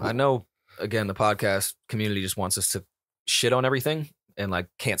I know again the podcast community just wants us to shit on everything and like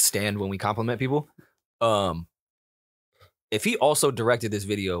can't stand when we compliment people. If he also directed this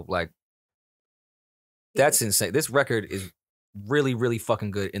video, like that's insane. This record is really, really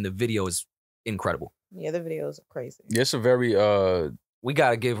fucking good, and the video is incredible. Yeah, the videos are crazy. Yeah, it's a very we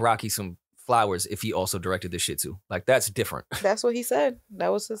gotta give Rocky some flowers if he also directed this shit too. Like that's different. That's what he said. That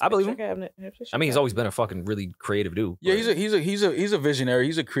was his. I believe him. Cabinet. I mean, he's always been a fucking really creative dude. Yeah, he's a visionary.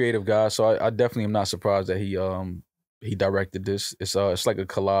 He's a creative guy. So I definitely am not surprised that he directed this. It's like a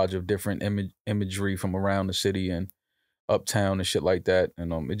collage of different imagery from around the city and uptown and shit like that.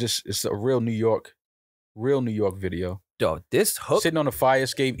 And it's a real New York video. Dog, this hook sitting on a fire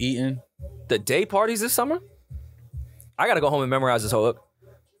escape eating. The day parties this summer. I gotta go home and memorize this whole hook.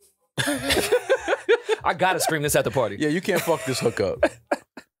 I gotta scream this at the party. Yeah, you can't fuck this hook up.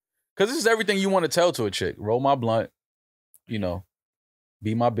 Cause this is everything you want to tell to a chick. Roll my blunt, be my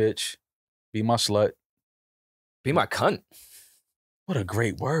bitch, be my slut. Be my cunt. What a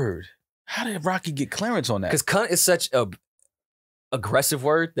great word. How did Rocky get clearance on that? Because cunt is such a aggressive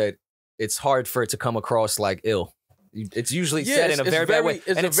word that it's hard for it to come across like ill. It's usually said in a very bad way.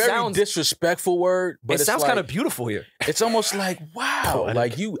 It's a very disrespectful word, but it sounds kind of beautiful here. It's almost like, wow,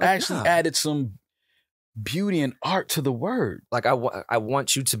 like you actually added some beauty and art to the word. Like I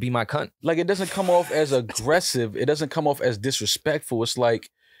want you to be my cunt. Like it doesn't come off as aggressive. It doesn't come off as disrespectful. It's like,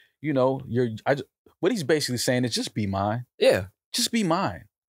 what he's basically saying is just be mine. Yeah. Just be mine.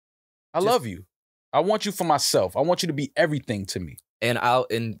 I love you. I want you for myself. I want you to be everything to me. And I'll,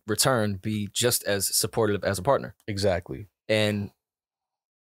 in return, be just as supportive as a partner. Exactly. And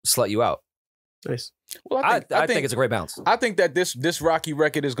slut you out. Nice. Well, I think it's a great balance. I think that this Rocky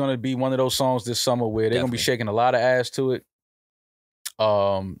record is going to be one of those songs this summer where they're going to be shaking a lot of ass to it.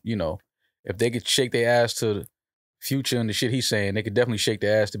 If they could shake their ass to Future and the shit he's saying, they could definitely shake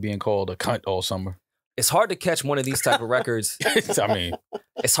their ass to being called a cunt all summer. It's hard to catch one of these type of records.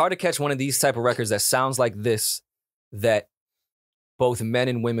 It's hard to catch one of these type of records that sounds like this, that both men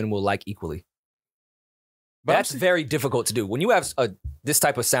and women will like equally. But that's very difficult to do. When you have this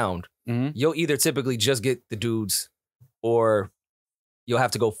type of sound, you'll either typically just get the dudes or you'll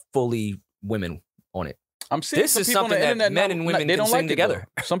have to go fully women on it. I'm saying this is something that men and women can sing together.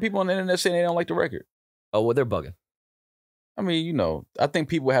 Some people on the internet say they don't like the record. Oh, well, they're bugging. I mean, I think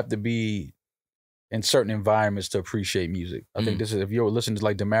people have to be in certain environments to appreciate music. I think this is, if you were listening to,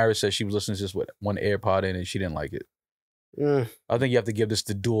 like Damaris said, she was listening to this with one AirPod in and she didn't like it. I think you have to give this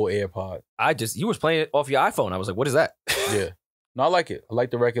the dual AirPod. You was playing it off your iPhone. I was like, what is that? Yeah. No, I like it. I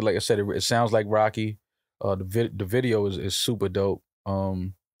like the record. Like I said, it sounds like Rocky. The video is super dope.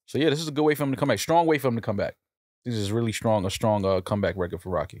 So yeah, this is a good way for him to come back. Strong way for him to come back. This is really strong, a strong comeback record for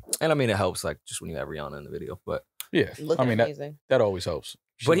Rocky. And I mean, it helps, like, just when you have Rihanna in the video. But yeah, I mean, that always helps.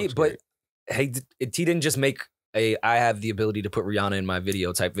 He didn't just make I have the ability to put Rihanna in my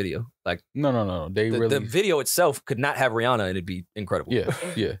video type video. Like, no. The video itself could not have Rihanna and it'd be incredible.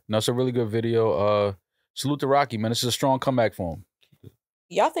 Yeah. No, it's a really good video. Salute to Rocky, man. This is a strong comeback for him.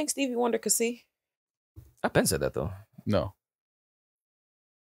 Y'all think Stevie Wonder could see? I've been said that though. No.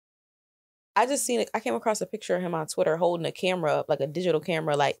 I just seen it. I came across a picture of him on Twitter holding a camera up, like a digital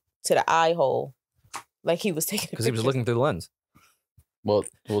camera, like to the eye hole, like he was taking. Because he was looking through the lens. Well,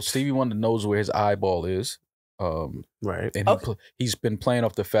 Stevie Wonder knows where his eyeball is. Right. And he's been playing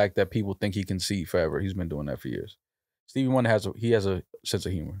off the fact that people think he can see forever. He's been doing that for years. Stevie Wonder has a sense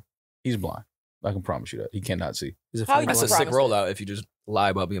of humor. He's blind. I can promise you that. He cannot see. That's a sick rollout if you just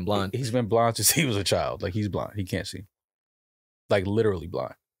lie about being blind. He's been blind since he was a child. Like, he's blind. He can't see. Like, literally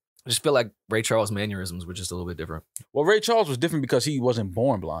blind. I just feel like Ray Charles' mannerisms were just a little bit different. Well, Ray Charles was different because he wasn't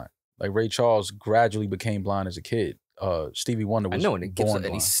born blind. Like, Ray Charles gradually became blind as a kid. Stevie Wonder was I know,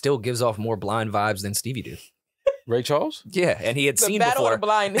 and he still gives off more blind vibes than Stevie did. Ray Charles? Yeah, and he had The seen battle before. of the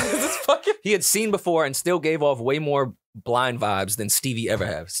blind niggas is fucking. He had seen before and still gave off way more blind vibes than Stevie ever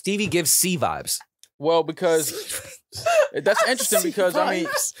have. Stevie gives C vibes. Well, because that's interesting because, I mean,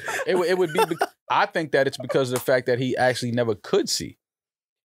 it would be, I think that it's because of the fact that he actually never could see.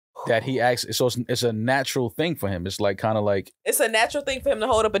 That he actually, so it's a natural thing for him. It's like kind of like. It's a natural thing for him to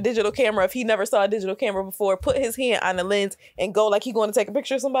hold up a digital camera if he never saw a digital camera before, put his hand on the lens and go like he going to take a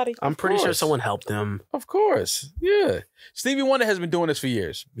picture of somebody. I'm pretty sure someone helped him. Of course. Yeah. Stevie Wonder has been doing this for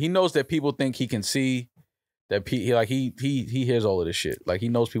years. He knows that people think he can see. That he hears all of this shit. Like he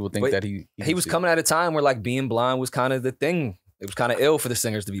knows people think that he was coming at a time where like being blind was kind of the thing. It was kind of ill for the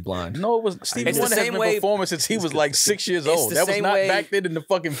singers to be blind. No, it was Stevie Wonder has been performing since he was like 6 years old. That was not back then in the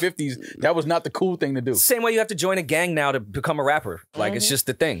fucking 50s. That was not the cool thing to do. Same way you have to join a gang now to become a rapper. Like it's just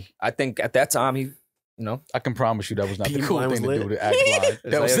the thing. I think at that time he, I can promise you that was not the cool thing to do to act blind.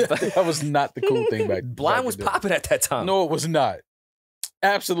 That was not the cool thing back. Blind was popping at that time. No, it was not.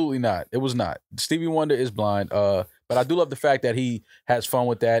 Absolutely not. It was not. Stevie Wonder is blind. But I do love the fact that he has fun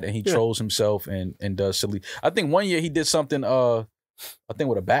with that and he trolls himself and does silly. I think one year he did something. I think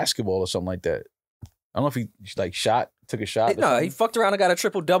with a basketball or something like that. I don't know if he like took a shot. No, he fucked around and got a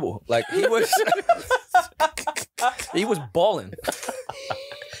triple double. Like he was, he was balling.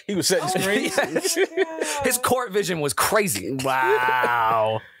 He was setting screens. His court vision was crazy.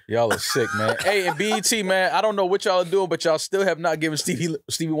 Wow. Y'all are sick, man. Hey, and BET, man, I don't know what y'all are doing, but y'all still have not given Stevie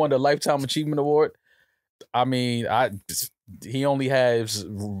Wonder a Lifetime Achievement Award. I mean, he only has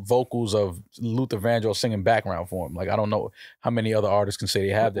vocals of Luther Vandross singing background for him. Like, I don't know how many other artists can say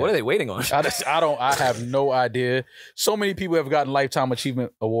they have that. What are they waiting on? I have no idea. So many people have gotten Lifetime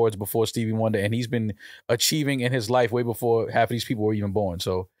Achievement Awards before Stevie Wonder, and he's been achieving in his life way before half of these people were even born.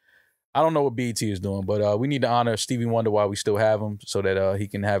 So I don't know what BET is doing, but we need to honor Stevie Wonder while we still have him so that he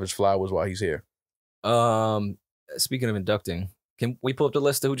can have his flowers while he's here. Speaking of inducting, can we pull up the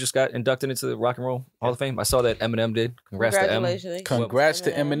list of who just got inducted into the Rock and Roll Hall of Fame? I saw that Eminem did. Congrats to Eminem. Congrats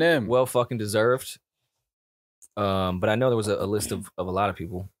to Eminem. Well fucking deserved. But I know there was a list of a lot of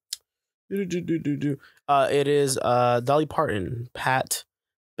people. It is Dolly Parton, Pat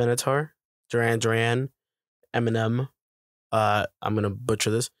Benatar, Duran, Eminem. I'm gonna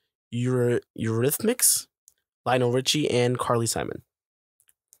butcher this. Eurythmics, Lionel Richie, and Carly Simon.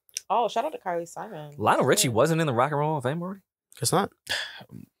 Oh, shout out to Carly Simon. Lionel Richie wasn't in the Rock and Roll Hall of Fame already? Guess not.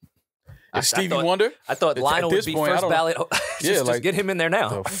 Stevie Wonder? I thought Lionel would be first ballot. Just get him in there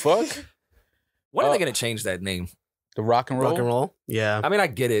now. The fuck? When are they going to change that name? The Rock and Roll? Rock and Roll? Yeah. I mean, I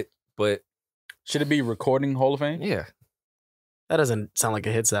get it, but... Should it be Recording Hall of Fame? Yeah. That doesn't sound like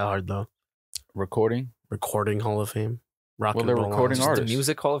it hits that hard, though. Recording Hall of Fame. Rock and they're Roll recording artists. The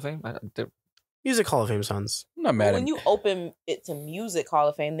Music Hall of Fame? Music Hall of Fame sounds. I'm not mad when you open it to Music Hall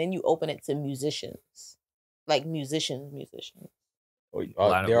of Fame, then you open it to musicians. Like musicians.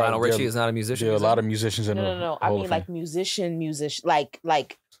 Lionel Richie is not a musician. There are a lot of musicians in the No. I mean like musician,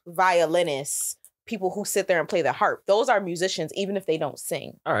 like violinists, people who sit there and play the harp. Those are musicians, even if they don't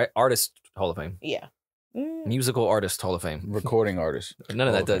sing. All right, Artist Hall of Fame. Yeah. Musical Artist Hall of Fame. Recording artist. None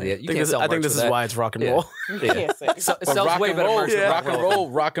of that does it. I think this is why it's rock and roll. Yeah. It sells way better merch.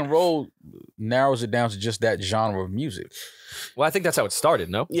 Rock and roll narrows it down to just that genre of music. Well, I think that's how it started,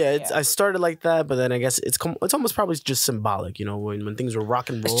 no? Yeah, I started like that, but then I guess it's almost probably just symbolic, you know, when things were rock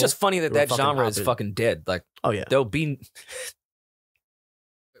and roll. It's just funny that genre is fucking dead. Like, oh yeah, there'll be...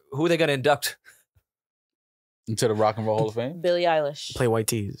 Who are they going to induct? Into the Rock and Roll Hall of Fame? Billie Eilish. Play white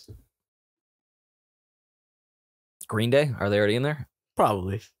tees. Green Day? Are they already in there?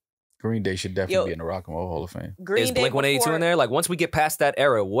 Probably. Green Day should definitely be in the Rock and Roll Hall of Fame. Is Blink 182 in there? Like, once we get past that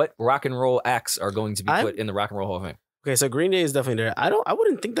era, what rock and roll acts are going to be put in the Rock and Roll Hall of Fame? Okay, so Green Day is definitely there. I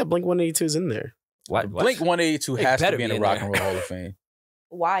wouldn't think that Blink 182 is in there. What? Blink 182 has to be in the Rock and Roll Hall of Fame.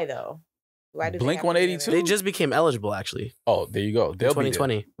 Why though? Why do Blink 182? They just became eligible, actually. Oh, there you go. They'll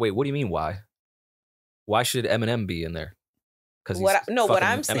 2020. Be there. Wait, what do you mean? Why? Why should Eminem be in there? Because what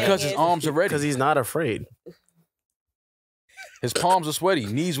I'm saying because his arms are ready. Because he's not afraid. His palms are sweaty,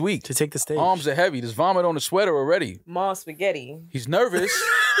 knees weak. To take the stage. Arms are heavy. There's vomit on the sweater already. Mom spaghetti. He's nervous,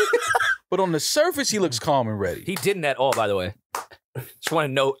 but on the surface, he looks calm and ready. He didn't at all, by the way. Just want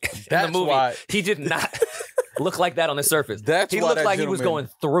to note, that's in the movie, why he did not look like that on the surface. He looked like he was going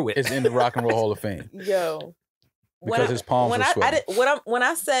through it. It's in the Rock and Roll Hall of Fame. Yo. Because his palms are sweaty. When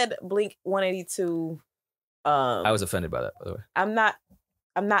I said Blink 182... I was offended by that, by the way. I'm not...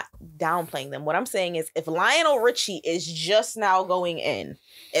 I'm not downplaying them. What I'm saying is if Lionel Richie is just now going in,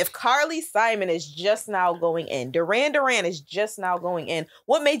 if Carly Simon is just now going in, Duran Duran is just now going in,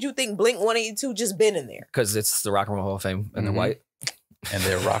 what made you think Blink-182 just been in there? Because it's the Rock and Roll Hall of Fame and they're white. And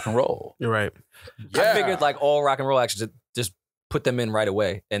they're rock and roll. You're right. I figured like all rock and roll acts just put them in right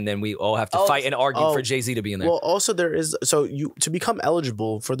away, and then we all have to fight and argue for Jay-Z to be in there. Well, also there is to become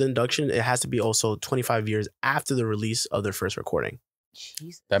eligible for the induction, it has to be also 25 years after the release of their first recording.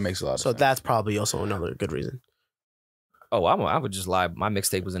 Jesus. That makes a lot of sense. So that's probably also another good reason. Oh, I would just lie. My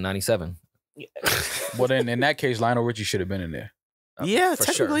mixtape was in 97. Well, then in that case, Lionel Richie should have been in there. Yeah, for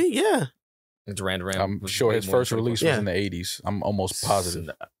technically, sure. yeah. And Duran Duran. I'm sure his first release was in the 80s. I'm almost positive.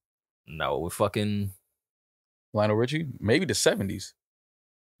 No, we're fucking Lionel Richie? Maybe the 70s.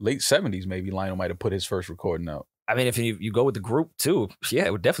 Late 70s, maybe Lionel might have put his first recording out. I mean, if you go with the group too, yeah,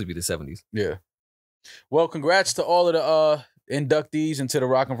 it would definitely be the 70s. Yeah. Well, congrats to all of the inductees into the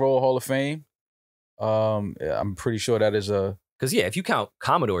Rock and Roll Hall of Fame. I'm pretty sure that is a... Because, yeah, if you count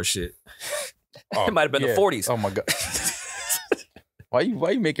Commodore shit, it might have been the 40s. Oh, my God. Why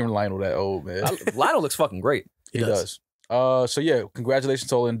you making Lionel that old, man? Lionel looks fucking great. He does. So, yeah, congratulations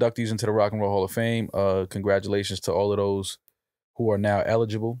to all the inductees into the Rock and Roll Hall of Fame. Congratulations to all of those who are now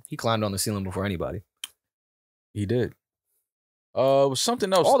eligible. He climbed on the ceiling before anybody. He did.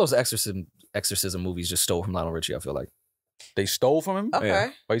 Something else. All those exorcism movies just stole from Lionel Richie, I feel like. They stole from him? Okay. Yeah.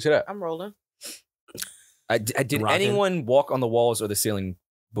 Why you say that? I'm rolling. Did anyone walk on the walls or the ceiling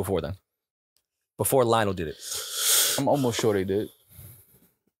before then? Before Lionel did it? I'm almost sure they did.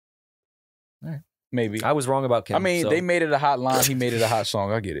 All right. Maybe. I was wrong about Kim. I mean, they made it a hot line. He made it a hot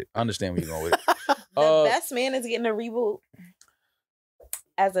song. I get it. I understand where you're going with it. The Best Man is getting a reboot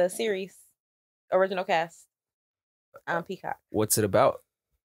as a series. Original cast. On Peacock. What's it about?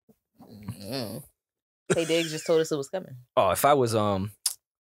 Tay Diggs just told us it was coming. Oh, if I was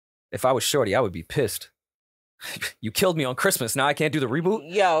Shorty, I would be pissed. You killed me on Christmas. Now I can't do the reboot?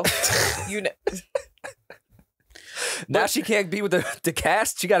 Yo. You know. Now she can't be with the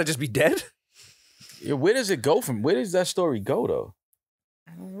cast? She gotta just be dead? Yeah, where does it go from? Where does that story go though?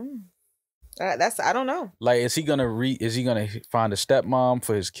 I don't know. I don't know. Like, is he gonna find a stepmom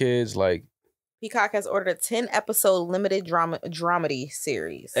for his kids? Like, Peacock has ordered a 10-episode limited dramedy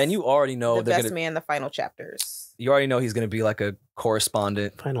series. And you already know The Best Man, the final chapters. You already know he's gonna be like a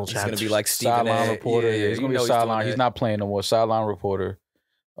correspondent. Final he's chapters. gonna be like Stephen sideline reporter. Yeah, he's gonna be a sideline. He's not playing no more. Sideline reporter.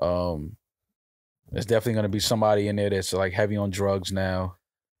 There's definitely gonna be somebody in there that's like heavy on drugs now.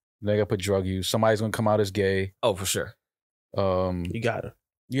 They gotta put drug use. Somebody's gonna come out as gay. Oh, for sure. You gotta.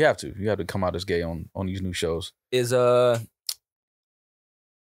 You have to come out as gay on these new shows. Is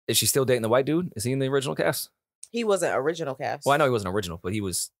she still dating the white dude? Is he in the original cast? He wasn't original cast. Well, I know he wasn't original, but he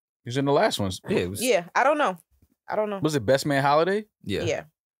was. He was in the last ones. Yeah, it was, Yeah, I don't know. Was it Best Man Holiday? Yeah. Yeah.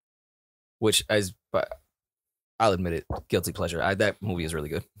 Which, but I'll admit it, guilty pleasure. That movie is really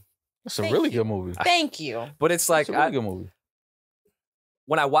good. It's a really good movie. Thank you. But it's like It's a really good movie.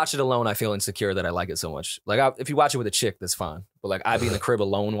 when I watch it alone, I feel insecure that I like it so much. Like if you watch it with a chick, that's fine. But like I be in the crib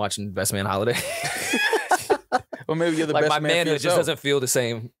alone watching Best Man Holiday. Or maybe you're the like best my man for manhood just yourself. doesn't feel the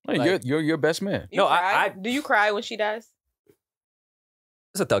same. Hey, Like, you're your best man. You No, cry? Do you cry when she dies?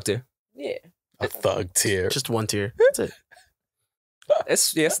 it's a thug tear. Yeah. A thug tear. Just one tear. That's it.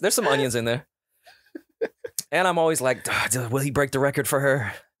 Yes, there's some onions in there. And I'm always like, will he break the record for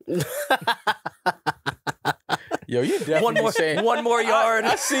her? Yo, you definitely saying one more yard.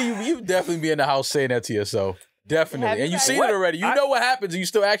 I see you. You definitely be in the house saying that to yourself. Definitely, Have you and you guys- seen What? it already. You know what happens, and you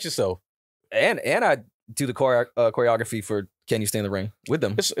still ask yourself. And I do the choreography for Can You Stay in the Ring with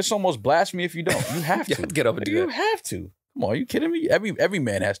them. It's almost blasphemy if you don't. You have You to have to get up and do You that. have to. Come on, are you kidding me? Every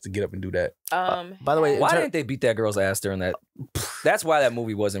man has to get up and do that. By the way, Why didn't they beat that girl's ass during that? That's why that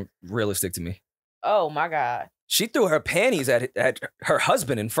movie wasn't realistic to me. Oh my God. She threw her panties at her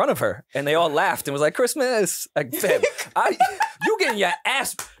husband in front of her, and they all laughed and was like, "Christmas!" Like, fam, you getting your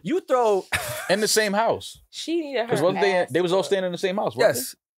ass? You throw In the same house, She needed her. because wasn't ass they was all whooped. staying in the same house? Wasn't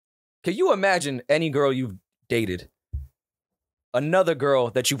yes. Can you imagine any girl you've dated, another girl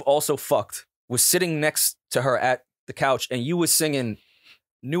that you've also fucked, was sitting next to her at the couch, and you was singing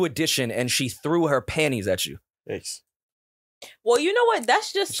New Edition, and she threw her panties at you? Thanks. Well, you know what?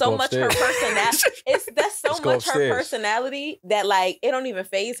 That's just Let's so go much her upstairs. personality. That's so Let's go much her upstairs. personality that like it don't even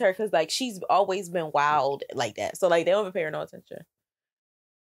phase her because like she's always been wild like that. So like they don't even pay her no attention.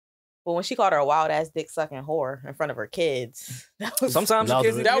 But when she called her a wild ass dick sucking whore in front of her kids, that was Sometimes That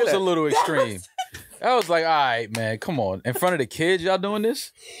your was kids a- need to That hear was a little extreme. That was like, all right, man, come on. In front of the kids, y'all doing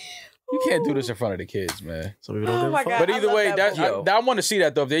this? You can't do this in front of the kids, man. Some people don't Oh give a my fuck. God. But I either love way, that movie. I want to see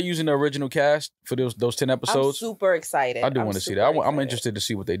that though. If they're using the original cast for those 10 I'm episodes, super excited. I do I'm want to see super that. I'm excited. interested to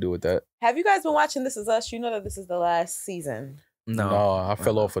see what they do with that. Have you guys been watching This Is Us? You know that this is the last season. No, I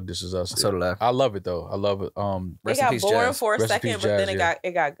fell off of This Is Us. So did I. I love it though. I love it. It Rest in got peace, boring Jazz. for a Rest in second, peace, but then Jazz,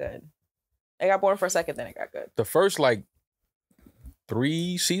 it got good. It got boring for a second, then it got good. the first like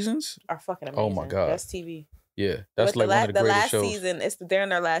 3 seasons. Are fucking amazing. Oh my God. That's TV. Yeah, that's But like one of the greatest last shows. season, they're in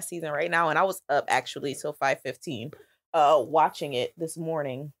their last season right now, and I was up actually till 5:15, watching it this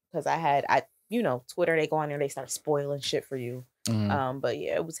morning because I Twitter, they go on there, they start spoiling shit for you. Mhm. But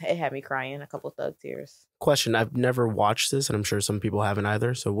yeah, it had me crying, a couple thug tears. Question: I've never watched this, and I'm sure some people haven't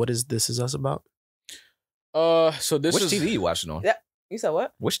either. So, what is This Is Us about? So this Which is TV you watching on? Yeah. You said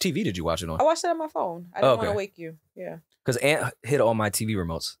what? Which TV did you watch it on? I watched it on my phone. I didn't want to Okay. wake you. Yeah. Because Ant hid all my TV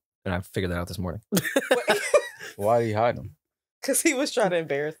remotes, and I figured that out this morning. why do you hide them? Because he was trying to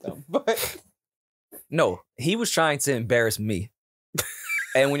embarrass them. But No, he was trying to embarrass me.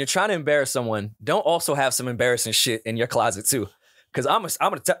 And when you're trying to embarrass someone, don't also have some embarrassing shit in your closet too. Because I'm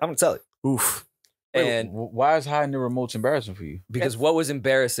gonna tell it. Oof. And Why is hiding the remotes embarrassing for you? because what was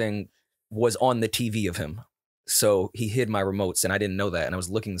embarrassing was on the TV of him. So he hid my remotes, and I didn't know that. And I was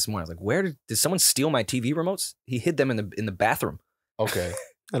looking this morning. I was like, "Where did someone steal my TV remotes?" He hid them in the bathroom. Okay.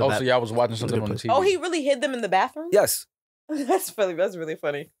 Not a Oh, bad- so y'all was watching That's a something good on the point. TV. oh, he really hid them in the bathroom? Yes. That's funny. That's really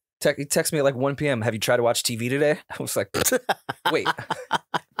funny. He texted me at like 1 p.m. Have you tried to watch TV today? I was like, wait.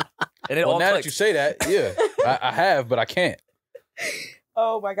 And it Well, all now that clicked. you say that, yeah, I have, but I can't.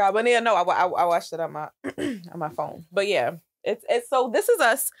 Oh my God. But yeah, no, I watched it on my on my phone. But yeah, it's so This Is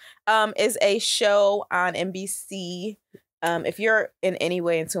Us is a show on NBC. If you're in any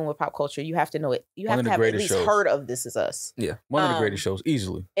way in tune with pop culture, you have to know it. You One have of to the have at greatest least shows. heard of This Is Us. One of the Um, greatest shows,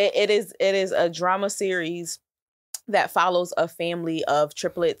 easily. It is a drama series that follows a family of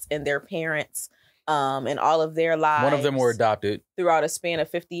triplets and their parents and all of their lives. One of them were adopted. Throughout a span of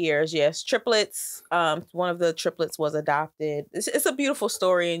 50 years. Yes, triplets. One of the triplets was adopted. It's a beautiful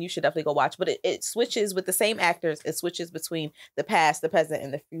story, and you should definitely go watch. But it switches with the same actors. It switches between the past, the present,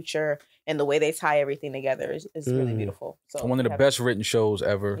 and the future, and the way they tie everything together is really beautiful. So One of the best written shows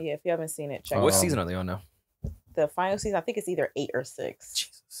ever. Yeah, if you haven't seen it, check it What out. season are they on now? The final season, I think it's either 8 or 6.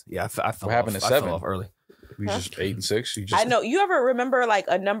 Jesus. Yeah, I fell What happened off. to I fell 7? off early. We just 8 and 6. You just I know. You ever remember like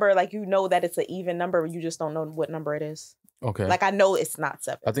a number, like you know that it's an even number, you just don't know what number it is? Okay. Like I know it's not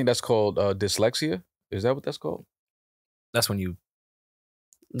 7. I think that's called dyslexia. Is that what that's called? That's when you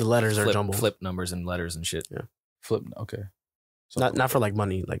The letters are jumbled. flip numbers and letters and shit. Flip. Okay. Not for like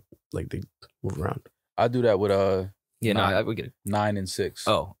money, like they move around. I do that with Yeah, Nah. no, we get it. 9 and 6.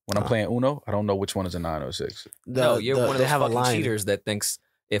 Oh, When I'm playing Uno, I don't know which one is a 9 or a 6. no, you're one of they those have a fucking line. cheaters that thinks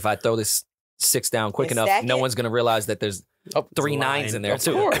if I throw this 6 down quick And enough, stack no it? one's gonna realize that there's Oh, 3 line. 9s in there of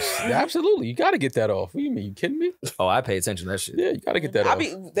too. course. Yeah, absolutely. You got to get that off. What do you mean? You kidding me? Oh, I pay attention to that shit. Yeah, you got to get that I off.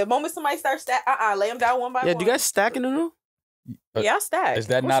 be the moment somebody starts lay them down one by Yeah, one. do you guys stack in Uno? Yeah, I stack. Is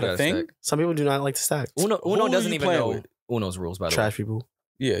that Of course not you a gotta thing? stack. Some people do not like to stack. Uno Who doesn't you even playing know with? Uno's rules, by the way. Trash people.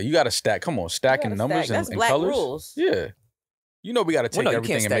 Yeah, you got to stack. Come on, stacking gotta numbers stack. That's and black colors. rules. Yeah. You know we got to take Well, no, you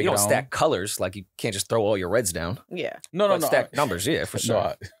everything can't and stack. make You it don't our stack colors. Like you can't just throw all your reds down. Yeah. No, But stack numbers, yeah, for sure.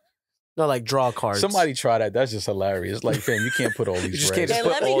 No, No, like draw cards. somebody try that. That's just hilarious. Like, fam, you can't put all these just reds. can't just And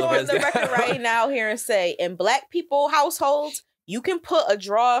put let me all go the on the reds record down. right now here and say, in black people households, you can put a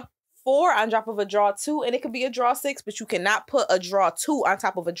draw 4 on top of a draw 2, and it could be a draw 6, but you cannot put a draw 2 on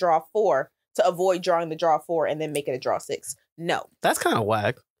top of a draw 4 to avoid drawing the draw 4 and then make it a draw 6. No. That's kind of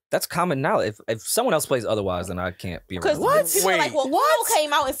whack. That's common knowledge. If someone else plays otherwise, then I can't be Because around. people are like, well, Uno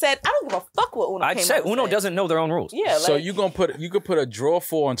came out and said, I don't give a fuck what Uno I came said out and Uno said. doesn't know their own rules. Yeah, So like, you could put a draw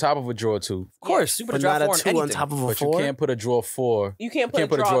 4 on top of a draw 2, Of course, you put a But draw not 4 a 2 on anything. top of a but 4. you can't put a draw 4. you can't put, You can't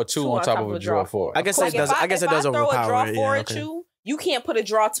put a draw 2 on top of a draw 4. I guess Like it does. I guess it does if I throw a overpower draw it. 4 Yeah, at okay. you, you can't put a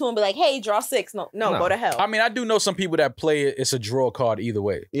draw 2 and be like, hey, draw 6. No, No. go to hell. I mean, I do know some people that play it. It's a draw card either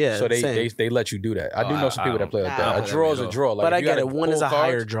way. Yeah, So they same. they let you do that. I do Oh, know some I people that don't- play like Nah. that. A draw is a draw. Like But if I you get gotta it. One is pull a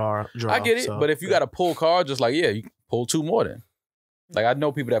higher cards- draw. I get it. so, But if you got to pull cards, just like, yeah, you pull 2 more then. Like I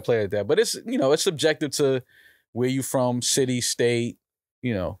know people that play like that. But it's it's subjective to where you from, city, state.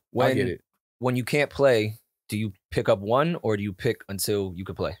 I When- get it. When you can't play, do you pick up one or do you pick until you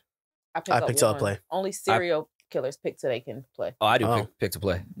can play? I I picked up one. play. Only serial killers pick so they can play. Oh, I do Oh. pick to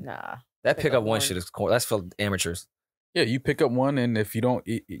play. Nah. That Pick pick up up one one. shit is cool. That's for amateurs. Yeah, you pick up one, and if you don't,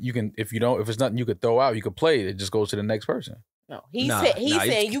 you can. If it's nothing you could throw out, you could play it. It just goes to the next person. No. He's Nah,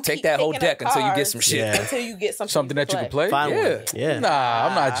 saying you take keep that whole picking up deck until you get cards some shit. Yeah. until you get Something that you could play. Find Yeah. one. Yeah. Nah,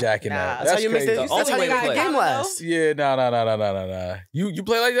 I'm not jacking Nah. that. That's how you make crazy. the. The That's how only you way to make the play. game last. Yeah, nah. You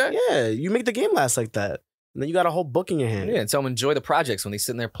play like that? Yeah, you make the game last like that. And then you got a whole book in your hand. Yeah, and tell them enjoy the projects when they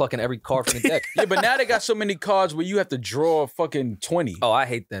sitting there plucking every card from the deck. Yeah, but now they got so many cards where you have to draw fucking 20. Oh, I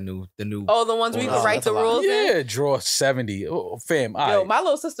hate the new. Oh, the ones where you can write that's a the lot. rules in? Yeah, draw 70. Oh, fam, all Yo, right. my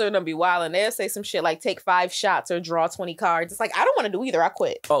little sister gonna be wild and they'll say some shit like take 5 shots or draw 20 cards. It's like, I don't want to do either. I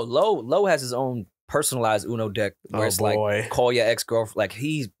quit. Oh, Lo has his own personalized Uno deck where it's boy. like call your ex-girlfriend. Like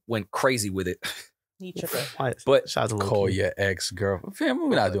he went crazy with it. He tripping. Why? But Shout out to Lil Call Key. your ex-girl. Fam,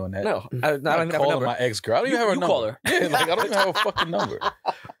 we're not doing that. no, I don't I'm even have a calling number. my ex-girl. I don't even have her You number. call her. Yeah, like, I don't even have a fucking number.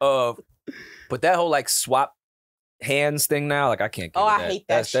 But that whole like swap hands thing now, like I can't. Get Oh, with I hate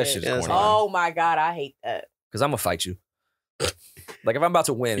that That shit. shit Yeah, is that's corny. Oh my God, I hate that. Because I'm gonna fight you. Like if I'm about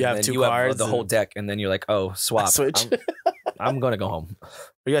to win, You and have then 2 you have cards the whole and- deck, and then you're like, oh, swap. Switch. I'm gonna go home.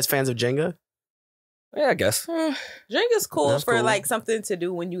 Are you guys fans of Jenga? Yeah, I guess. Jenga's cool That's for cool. like something to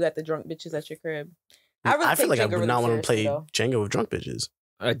do when you got the drunk bitches at your crib. I really I feel take like I Jenga would really not want to seriously, play though. Jenga with drunk bitches.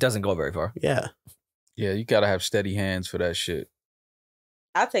 It doesn't go very far. Yeah. Yeah, you gotta have steady hands for that shit.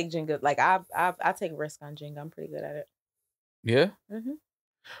 I take Jenga. Like I take risk on Jenga. I'm pretty good at it. Yeah? Mm-hmm.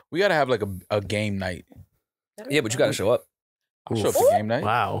 We gotta have like a game night. Yeah, but you gotta show up. I'll show up Oof. to game night.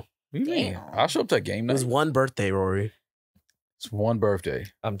 Wow. What do you mean? Damn. I'll show up to a game It night. was one birthday, Rory. It's one birthday.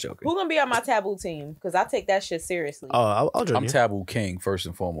 I'm joking. Who gonna be on my taboo team? Because I take that shit seriously. Oh, I'll join I'm you. taboo king first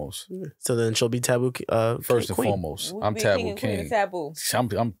and foremost. So then she'll be taboo. First and queen. foremost, We'll I'm be taboo king and queen king. of taboo.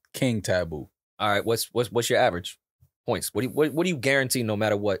 I'm king taboo. All right, what's your average points? What do you guarantee no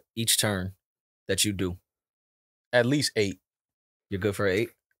matter what each turn that you do? At least 8. You're good for 8.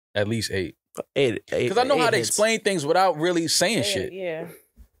 At least 8. Because Because I know how to explain things without really saying Yeah, shit. yeah.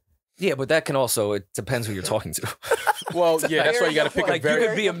 Yeah, but that can also it depends who you're talking to. Well, yeah, that's why you got to pick Like, a you very.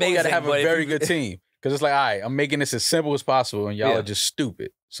 could be You amazing, got to have a but if very you- good team because it's like, all right, I'm making this as simple as possible, and y'all Yeah. are just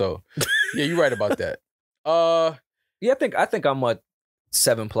stupid. So, yeah, you're right about that. Yeah, I think I'm a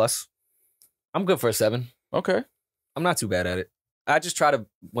 7+. I'm good for a 7. Okay. I'm not too bad at it. I just try to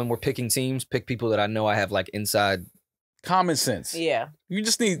when we're picking teams, pick people that I know I have like inside. Common sense. Yeah. You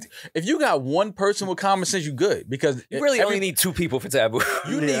just need. If you got one person with common sense, you good because You really only need 2 people for taboo.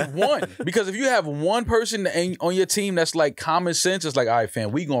 You Yeah. need one because if you have one person on your team that's like common sense, it's like, all right,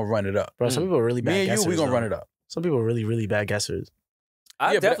 fam, we gonna run it up. Bro, some people are really bad Me and guessers. you, we gonna though. run it up. Some people are really, really bad guessers.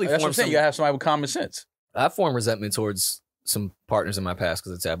 I Yeah, but definitely that's what I'm formed saying. some. You gotta have somebody with common sense. I formed resentment towards some partners in my past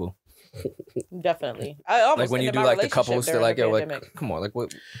because of taboo. Definitely. I almost Like when you ended do my like the relationship couples, they're during like, the yo, like, pandemic. come on, like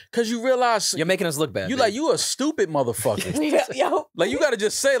what? Cause you realize You're making us look bad. you babe. like you a stupid motherfucker. Yo, Like you gotta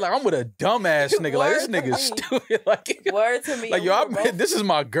just say like I'm with a dumbass nigga. Like this Word to nigga's me. stupid. Like word to me. like and yo, we were both- this is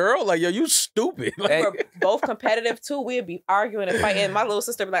my girl. Like yo, you stupid. Like, Hey. we're both competitive too. We'd be arguing and fighting. And my little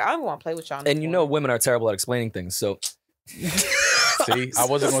sister would be like, I don't want to play with y'all. no And you more." know, women are terrible at explaining things. So, see, I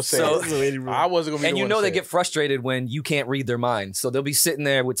wasn't gonna say So- it. I wasn't gonna be and the you one know to they say get it. frustrated when you can't read their mind. So they'll be sitting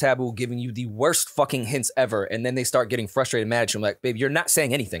there with taboo, giving you the worst fucking hints ever, and then they start getting frustrated, mad at you. I'm like, babe, you're not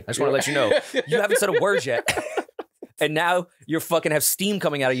saying anything. I just want to let you know you haven't said a word yet. And now you're fucking have steam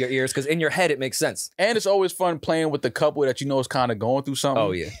coming out of your ears because in your head it makes sense. And it's always fun playing with the couple that you know is kind of going through something.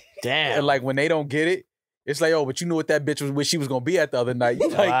 Oh yeah. Damn. And like when they don't get it, it's like, oh, but you knew what that bitch was where she was gonna be at the other night. You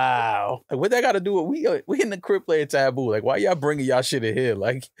like, wow. like, what that got to do with we in the crib playing taboo? Like, why y'all bringing y'all shit in here?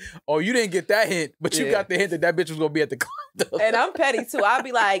 Like, oh, you didn't get that hint, but you Yeah. got the hint that bitch was gonna be at the club. And I'm petty too. I'll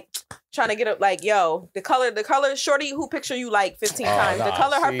be like trying to get up, like, yo, the color, Shorty, who picture you like 15 Oh, times. The nah,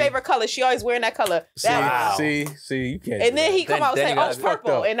 color, her see. favorite color. She always wearing that color. See, That Wow. see, you can't. And do then that. he come Then- out and then say, you oh, gotta it's be fucked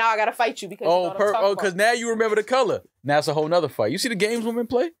purple. up. And now I got to fight you because you know what I'm talking oh, about. because now you remember the color. Now it's a whole nother fight. You see the games women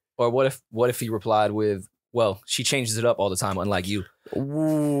play? Or what if he replied with, well, she changes it up all the time, unlike you.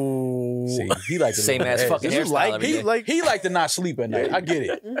 Ooh. See, he like to Same live on ass the edge. fucking This is hairstyle like every he day. like he like to not sleep at night. I get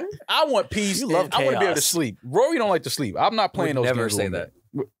it. Mhm. I want peace. You and love I want to be able to chaos. sleep. Rory don't like to sleep. I'm not playing Would those never games say with that.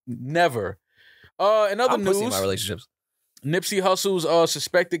 him. Never. In other I'm pussy in news, my relationships. Nipsey Hussle's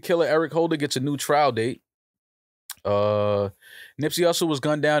suspected killer Eric Holder gets a new trial date. Nipsey Hussle was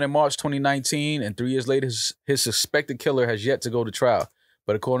gunned down in March 2019, and 3 years later, his suspected killer has yet to go to trial.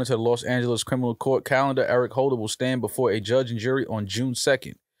 But according to the Los Angeles criminal court calendar, Eric Holder will stand before a judge and jury on June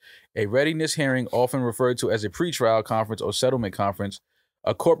 2nd. A readiness hearing, often referred to as a pretrial conference or settlement conference,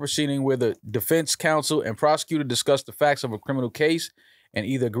 a court proceeding where the defense counsel and prosecutor discuss the facts of a criminal case and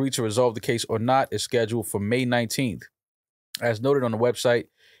either agree to resolve the case or not, is scheduled for May 19th. As noted on the website,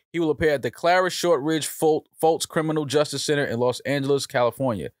 he will appear at the Clara Shortridge Foltz Criminal Justice Center in Los Angeles,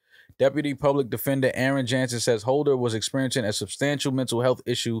 California. Deputy Public Defender Aaron Jansen says Holder was experiencing a substantial mental health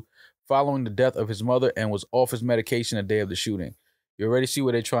issue following the death of his mother and was off his medication the day of the shooting. You already see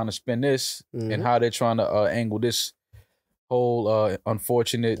where they're trying to spin this and how they're trying to angle this whole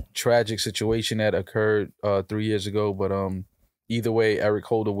unfortunate, tragic situation that occurred 3 years ago. But either way, Eric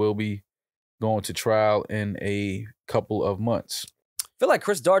Holder will be going to trial in a couple of months. I feel like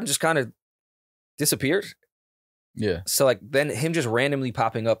Chris Darden just kind of disappeared. Yeah. So like then him just randomly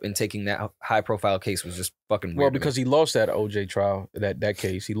popping up and taking that high profile case was just fucking weird. Well, because he lost that OJ trial, that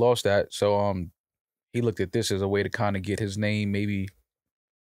case. He lost that. So he looked at this as a way to kind of get his name maybe,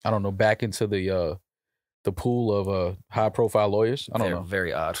 I don't know, back into the pool of high profile lawyers. I don't know.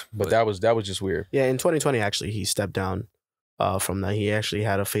 Very odd. But that was just weird. Yeah, in 2020 actually he stepped down from that. He actually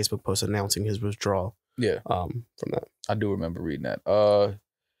had a Facebook post announcing his withdrawal. Yeah. From that. I do remember reading that.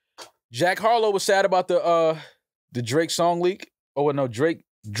 Jack Harlow was sad about the Drake song leak. Oh no, Drake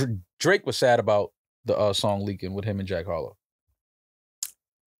was sad about the song leaking with him and Jack Harlow.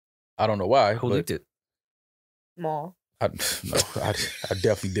 I don't know why. Who leaked it? Maul. I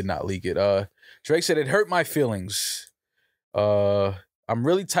definitely did not leak it. Drake said it hurt my feelings. I'm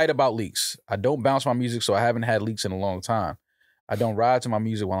really tight about leaks. I don't bounce my music, so I haven't had leaks in a long time. I don't ride to my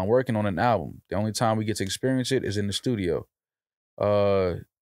music while I'm working on an album. The only time we get to experience it is in the studio.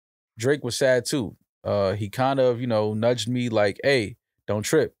 Drake was sad too. He kind of, nudged me like, hey, don't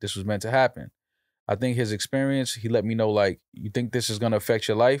trip. This was meant to happen. I think his experience, he let me know, like, you think this is going to affect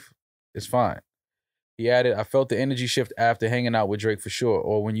your life? It's fine. He added, I felt the energy shift after hanging out with Drake for sure.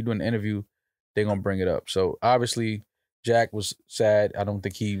 Or when you do an interview, they're going to bring it up. So obviously, Jack was sad. I don't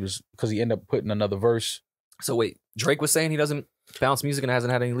think he was, because he ended up putting another verse. So wait, Drake was saying he doesn't bounce music and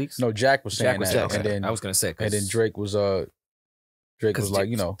hasn't had any leaks? No, Jack was saying that. Okay. And then, I was going to say. And then Drake was like,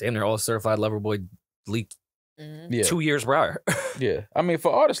 damn near all certified lover boy leaked 2 years prior. Yeah. I mean,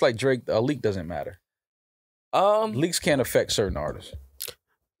 for artists like Drake, a leak doesn't matter. Leaks can't affect certain artists.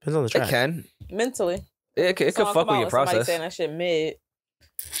 Depends on the track. It can. Mentally. It could fuck with your process. Saying that shit mid.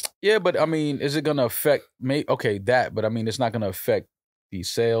 Yeah, but I mean, is it going to affect that, but I mean, it's not going to affect the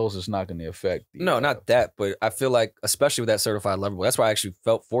sales. It's not going to affect the, No, not that, but I feel like, especially with that certified lover boy, that's why I actually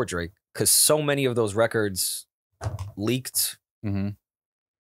felt for Drake, because so many of those records leaked. Mm-hmm.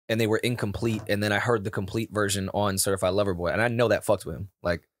 And they were incomplete, and then I heard the complete version on Certified Lover Boy, and I know that fucked with him.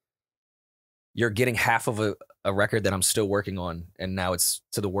 Like, you're getting half of a record that I'm still working on, and now it's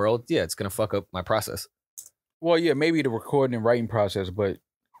to the world. Yeah, it's gonna fuck up my process. Well, yeah, maybe the recording and writing process, but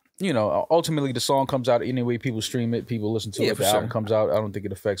ultimately the song comes out anyway. People stream it, people listen to it. The album comes out. I don't think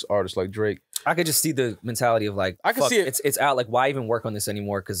it affects artists like Drake. I could just see the mentality of like, I can see it. It's out. Like, why even work on this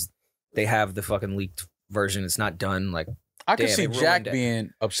anymore? Because they have the fucking leaked version. It's not done. Like, I can see Jack being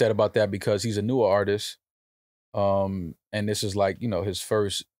upset about that because he's a newer artist. And this is like, his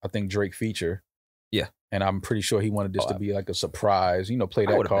first, I think, Drake feature. Yeah. And I'm pretty sure he wanted this to be like a surprise, play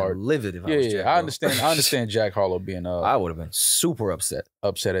that I card. Been livid if I was Jack, I understand Jack Harlow being I would have been super upset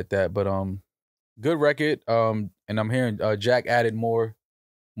at that. But good record. And I'm hearing Jack added more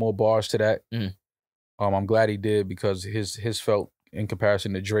bars to that. Mm. I'm glad he did because his felt in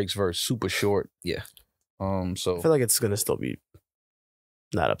comparison to Drake's verse super short. Yeah. So I feel like it's gonna still be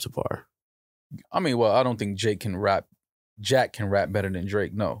not up to par. I mean, well, I don't think Jack can rap better than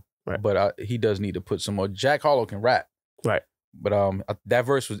Drake. No, right. But he does need to put some more. Jack Harlow can rap, right? But that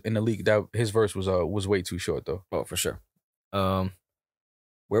verse was in the league. That his verse was way too short though. Oh, for sure. Where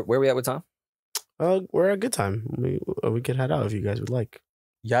we at with time? We're at a good time. We could head out if you guys would like.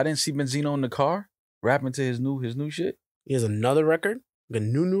 Y'all didn't see Benzino in the car rapping to his new shit. He has another record. A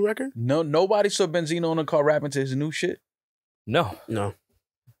new record? No, nobody saw Benzino in the car rapping to his new shit. No,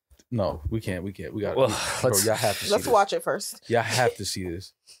 we can't. We got. Well, y'all have to. Let's watch it first. Y'all have to see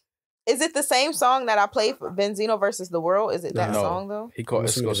this. Is it the same song that I played for Benzino versus the World? Is it that song though? He called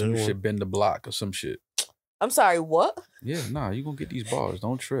some shit "Bend the Block" or some shit. I'm sorry. What? Yeah, you gonna get these bars.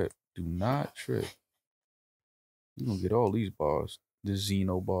 Don't trip. Do not trip. You gonna get all these bars. The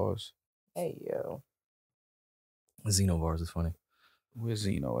Zeno bars. Hey yo. Zeno bars is funny. Where's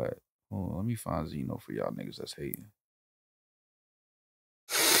Zeno at? Hold on, let me find Zeno for y'all niggas that's hating.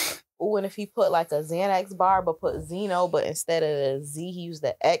 Oh, and if he put like a Xanax bar, but put Zeno, but instead of the Z, he used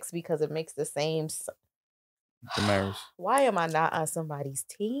the X because it makes the same. Damaris. Why am I not on somebody's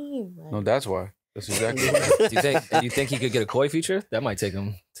team? Like, No, that's why. That's exactly why. Do you think he could get a Koi feature? That might take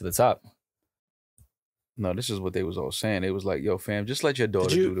him to the top. No, this is what they was all saying. They was like, yo, fam, just let your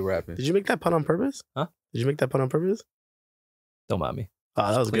daughter do the rapping. Did you make that pun on purpose? Huh? Did you make that pun on purpose? Don't mind me.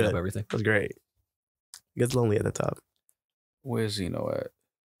 Oh, that was Clean good. up everything. That was great. It gets lonely at the top. Where's Zeno at?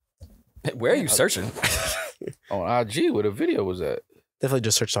 Where are you searching? On IG, where the video was at. Definitely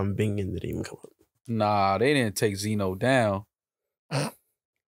just searched on Bing and it didn't even come up. Nah, they didn't take Zeno down. You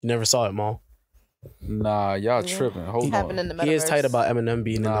never saw it, Maul. Nah, y'all tripping. Hold on. In the He is tight about Eminem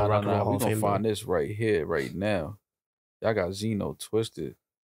being in the Rock and Roll Hall We of gonna Fame. find this right here, right now. Y'all got Zeno twisted.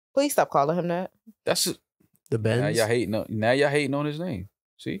 Please stop calling him that. That's it. The Benz. Now y'all hating on his name.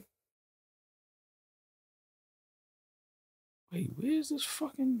 See? Wait, where's this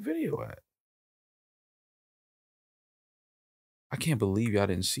fucking video at? I can't believe y'all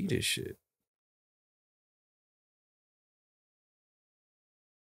didn't see this shit.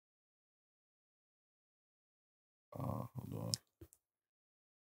 Hold on.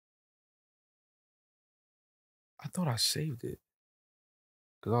 I thought I saved it.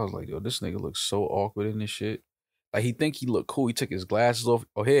 Cause I was like, yo, this nigga looks so awkward in this shit. Like he think he look cool. He took his glasses off.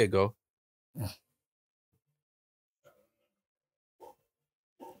 Oh, here you go.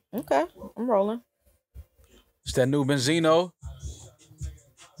 Okay, I'm rolling. It's that new Benzino.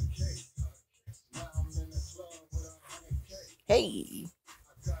 Hey.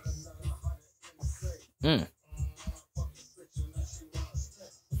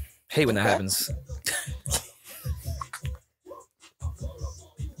 Hey, when that happens.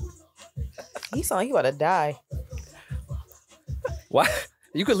 He sound like he about to die. Why?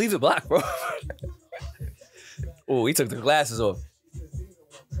 You could leave the block, bro. Oh, he took the glasses off.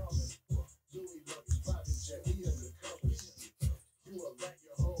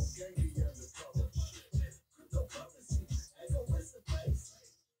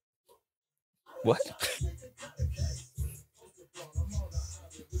 What?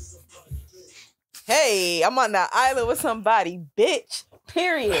 Hey, I'm on the island with somebody, bitch.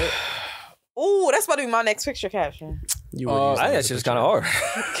 Period. Ooh, that's about to be my next picture caption. You would use I think that that as a shit's picture. kind of hard.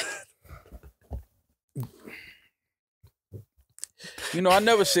 You know, I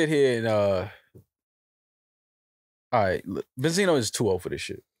never sit here and all right, look, Benzino is too old for this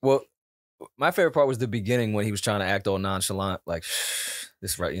shit. Well, my favorite part was the beginning when he was trying to act all nonchalant, like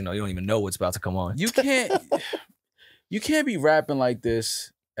this, right? You know, you don't even know what's about to come on. You can't be rapping like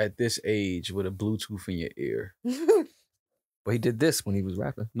this at this age with a Bluetooth in your ear. But he did this when he was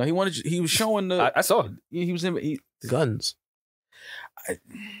rapping. No, he was showing the. I saw it. He was in. The guns.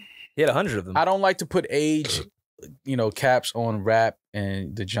 He had 100 of them. I don't like to put age, caps on rap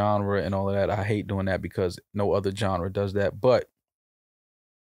and the genre and all of that. I hate doing that because no other genre does that. But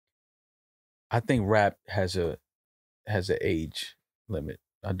I think rap has an age limit.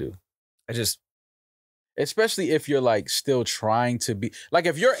 I do. Especially if you're like still trying to be like,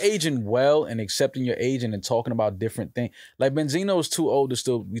 if you're aging well and accepting your age and then talking about different things. Like Benzino's too old to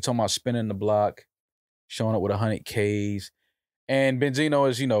still be talking about spinning the block, showing up with 100 Ks. And Benzino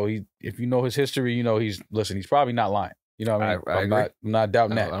is, if you know his history, he's probably not lying. You know what I mean? I agree. I'm not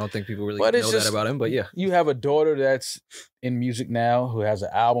doubting that. I don't think people really But know it's that just- about him, but yeah. You have a daughter that's in music now, who has an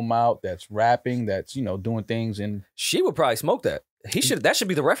album out, that's rapping, that's, doing things. And She would probably smoke that. That should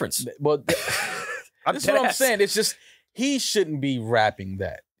be the reference. well, that's what I'm saying. It's just, he shouldn't be rapping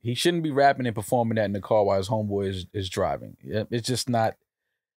that. He shouldn't be rapping and performing that in the car while his homeboy is driving. It's just not.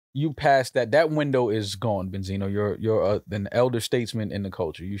 You passed that. That window is gone, Benzino. You're an elder statesman in the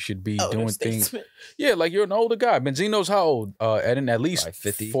culture. You should be doing things. Yeah, like you're an older guy. Benzino's how old? Eden, at least Like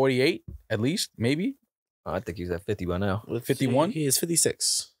 50. 48, at least, maybe. I think he's at 50 by now. 51? He is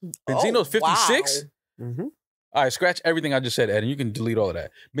 56. Benzino's 56? Mm-hmm. All right, scratch everything I just said, Eden. You can delete all of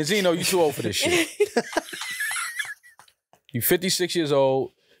that. Benzino, you too old for this shit. You 56 years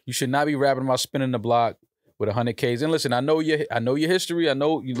old. You should not be rapping about spinning the block with 100 Ks. And listen, I know your history. I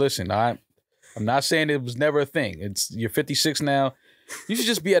know you. Listen, I'm not saying it was never a thing. You're 56 now. You should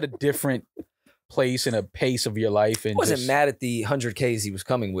just be at a different place and a pace of your life. And I wasn't mad at the 100 Ks he was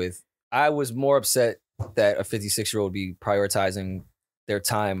coming with. I was more upset that a 56-year-old be prioritizing their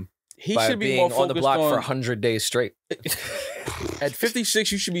time He by should be being more on the focused block on for 100 days straight. At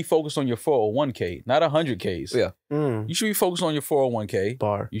 56, you should be focused on your 401k, not 100 Ks. Yeah. You should be focused on your 401k.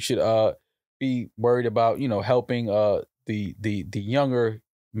 Bar. You should be worried about, helping the younger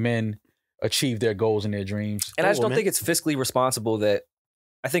men achieve their goals and their dreams. And I just don't women. think it's fiscally responsible that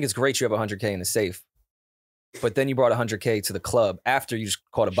I think it's great you have 100K in the safe, but then you brought 100K to the club after you just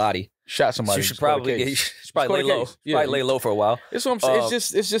caught a body. Shot So somebody. you should probably lay low. Yeah, Probably lay low for a while. That's what I'm saying.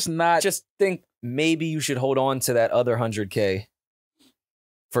 It's just not. Just think maybe you should hold on to that other 100K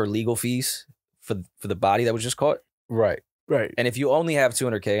for legal fees for the body that was just caught. right. Right. And if you only have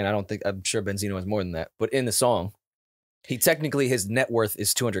 200K, and I'm sure Benzino has more than that, but in the song, his net worth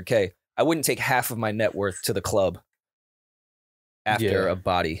is 200K. I wouldn't take half of my net worth to the club after Yeah. a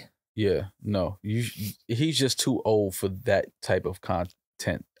body. Yeah. No. He's just too old for that type of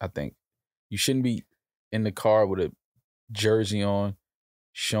content. I think you shouldn't be in the car with a jersey on,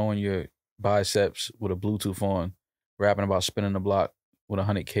 showing your biceps with a Bluetooth on, rapping about spinning the block with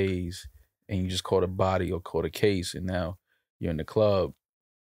 100 Ks, and you just caught a body or caught a case, and now you're in the club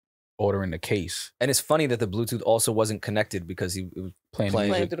ordering the case. And it's funny that the Bluetooth also wasn't connected because he was Playing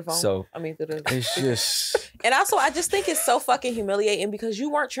playing Playing through the phone. So through the. It's just And also, I just think it's so fucking humiliating because you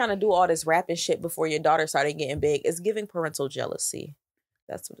weren't trying to do all this rapping shit before your daughter started getting big. It's giving parental jealousy.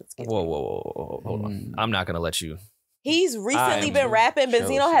 That's what it's giving. whoa, hold on. I'm not gonna let you. He's recently I'm been rapping. Benzino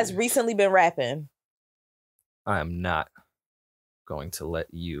jealousy. has recently been rapping. I am not going to let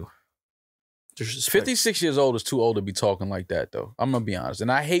you. 56 years old is too old to be talking like that, though. I'm gonna be honest,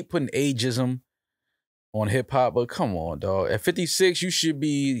 and I hate putting ageism on hip hop, but come on, dog. At 56, you should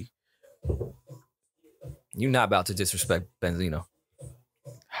be. You're not about to disrespect Benzino.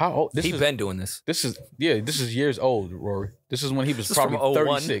 How old? He's been doing this. This is years old, Rory. This is when he was This is probably from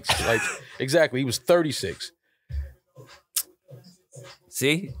 01. 36. Like exactly, he was 36.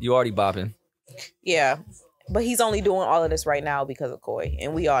 See, you already bopping. Yeah. But he's only doing all of this right now because of Koi.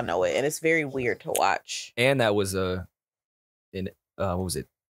 And we all know it. And it's very weird to watch. And that was what was it?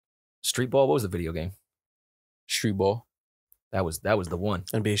 Street Ball. What was the video game? Street ball. That was the one.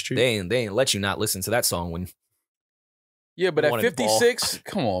 NBA Street. They ain't let you not listen to that song when. Yeah, but at Wanted ball. 56,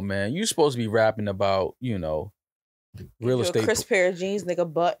 come on, man. You supposed to be rapping about, real You a estate. crisp pair of jeans,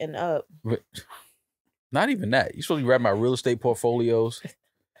 nigga, button up. Not even that. You're supposed to be rapping about real estate portfolios.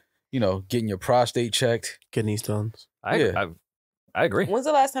 Getting your prostate checked. Kidney stones. I agree. When's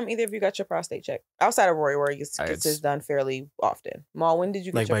the last time either of you got your prostate checked? Outside of Rory, where gets It's- this done fairly often. Maul, when did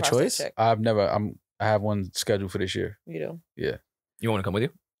you get Like your by prostate choice? checked? I have one scheduled for this year. You do? You want to come with you?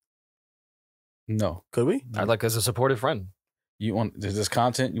 No. Could we? I'd like as a supportive friend. Is this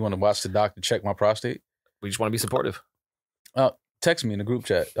content? You want to watch the doctor check my prostate? We just want to be supportive. Text me in the group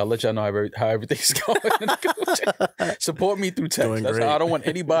chat. I'll let y'all know how everything's going in the group chat. Support me through text. Doing That's great. how I don't want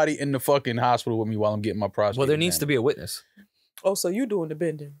anybody in the fucking hospital with me while I'm getting my prostate. Well, there needs to be a witness. Oh, so you doing the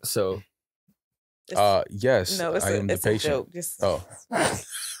bending? So Yes. No, it's I am the a patient. joke. Just Oh.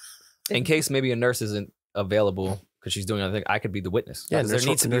 in case maybe a nurse isn't available because she's doing other thing, I could be the witness. Yeah, Because there nurse-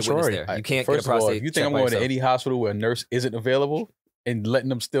 needs to be a nurse witness Rory. there. You can't First get a of all, prostate. if you think check I'm by going to yourself. any hospital where a nurse isn't available and letting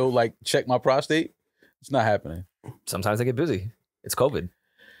them still like check my prostate, it's not happening. Sometimes they get busy. It's COVID.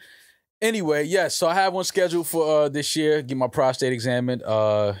 Anyway, yes. So I have one scheduled for this year. Get my prostate examined.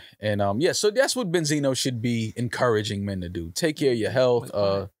 So that's what Benzino should be encouraging men to do. Take care of your health.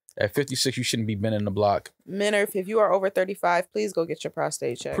 At 56, you shouldn't be bending the block. Men, if you are over 35, please go get your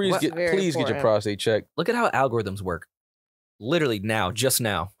prostate checked. Please It's get very your important. prostate checked. Look at how algorithms work. Literally now, just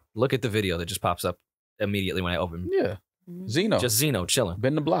now. Look at the video that just pops up immediately when I open. Yeah. Zeno. Just Zeno chilling.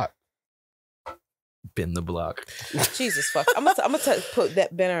 bend the block. Been the block. Jesus fuck. I'm gonna put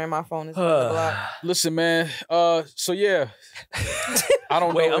that banner in my phone. It's on the block. Listen, man. So yeah. I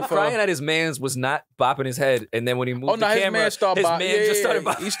don't Wait, know I'm if crying that his man's was not bopping his head, and then when he moved Oh no, the his camera, man started his bobbing. man just started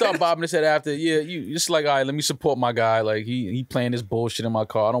bopping. He started bobbing his head after. Yeah, you just like, all right, let me support my guy. Like he playing this bullshit in my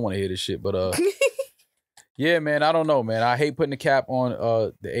car. I don't want to hear this shit. But yeah, man, I don't know, man. I hate putting the cap on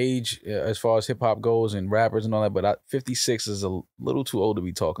the age as far as hip hop goes and rappers and all that. But 56 is a little too old to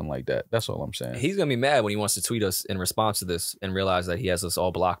be talking like that. That's all I'm saying. He's gonna be mad when he wants to tweet us in response to this and realize that he has us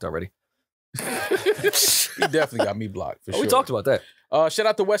all blocked already. He definitely got me blocked for sure. We talked about that. Shout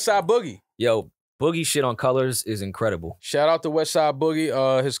out to Westside Boogie. Yo, Boogie shit on colors is incredible. Shout out to Westside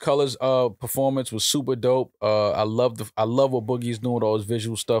Boogie. His colors performance was super dope. I love what Boogie's doing with all his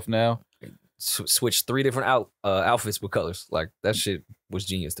visual stuff now. Switched 3 different outfits with colors. Like that shit was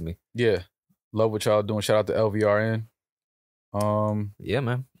genius to me. Yeah. Love what y'all doing. Shout out to LVRN. Yeah,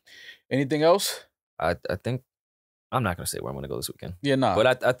 man. Anything else? I think I'm not gonna say where I'm gonna go this weekend, Yeah, nah.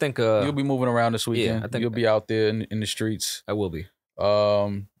 but I think You'll be moving around this weekend. I think- You'll be out there in the streets. I will be.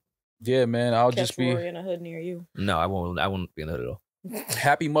 Yeah, man. I'll Catch just be Rory in a hood near you. No, I won't. I won't be in the hood at all.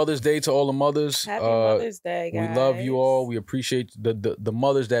 happy Mother's Day to all the mothers. Happy Mother's Day, guys. We love you all. We appreciate the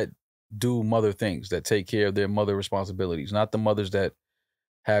mothers that do mother things, that take care of their mother responsibilities, not the mothers that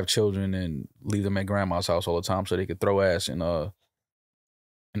have children and leave them at grandma's house all the time so they could throw ass in the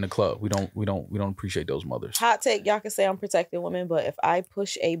club. We don't appreciate those mothers. Hot take, y'all can say I'm protecting women, but if I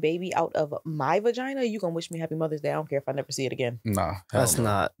push a baby out of my vagina, you gonna wish me Happy Mother's Day. I don't care if I never see it again. Nah, hell That's no.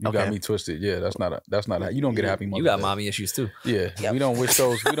 not. You got me twisted. Yeah, that's not. You don't get a happy Mother's You got Day. mommy issues too. Yeah, Yep. we don't wish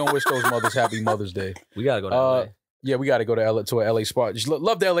those mothers Happy Mother's Day. We gotta go to LA. Yeah, we got to go to LA, to a LA Sparks. Just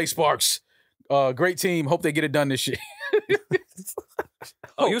love the LA Sparks. Great team. Hope they get it done this year. You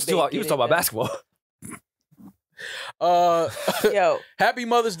was talking about basketball. Yo, Happy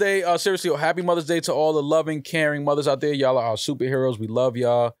Mother's Day. Seriously, happy Mother's Day to all the loving, caring mothers out there. Y'all are our superheroes. We love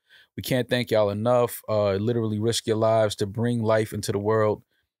y'all. We can't thank y'all enough. Literally risk your lives to bring life into the world.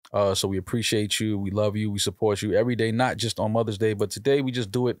 So we appreciate you. We love you. We support you every day, not just on Mother's Day, but today we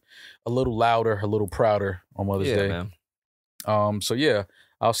just do it a little louder, a little prouder on Mother's Day. Man. So yeah,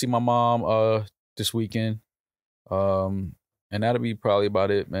 I'll see my mom this weekend. And that'll be probably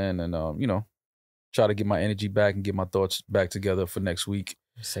about it, man. And you know, try to get my energy back and get my thoughts back together for next week.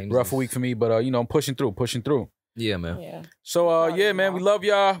 Same Rough week for me, but you know, I'm pushing through. Yeah, man. Yeah. So yeah, man, we love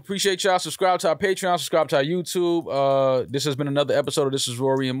y'all. Appreciate y'all. Subscribe to our Patreon, subscribe to our YouTube. This has been another episode of This Is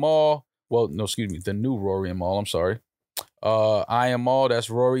Rory and Maul. Well, no, excuse me, the new Rory and Maul. I'm sorry. I am Maul. That's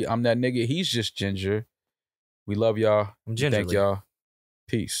Rory. I'm that nigga. He's just Ginger. We love y'all. I'm Ginger. Thank y'all.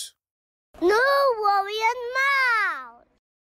 Peace. No!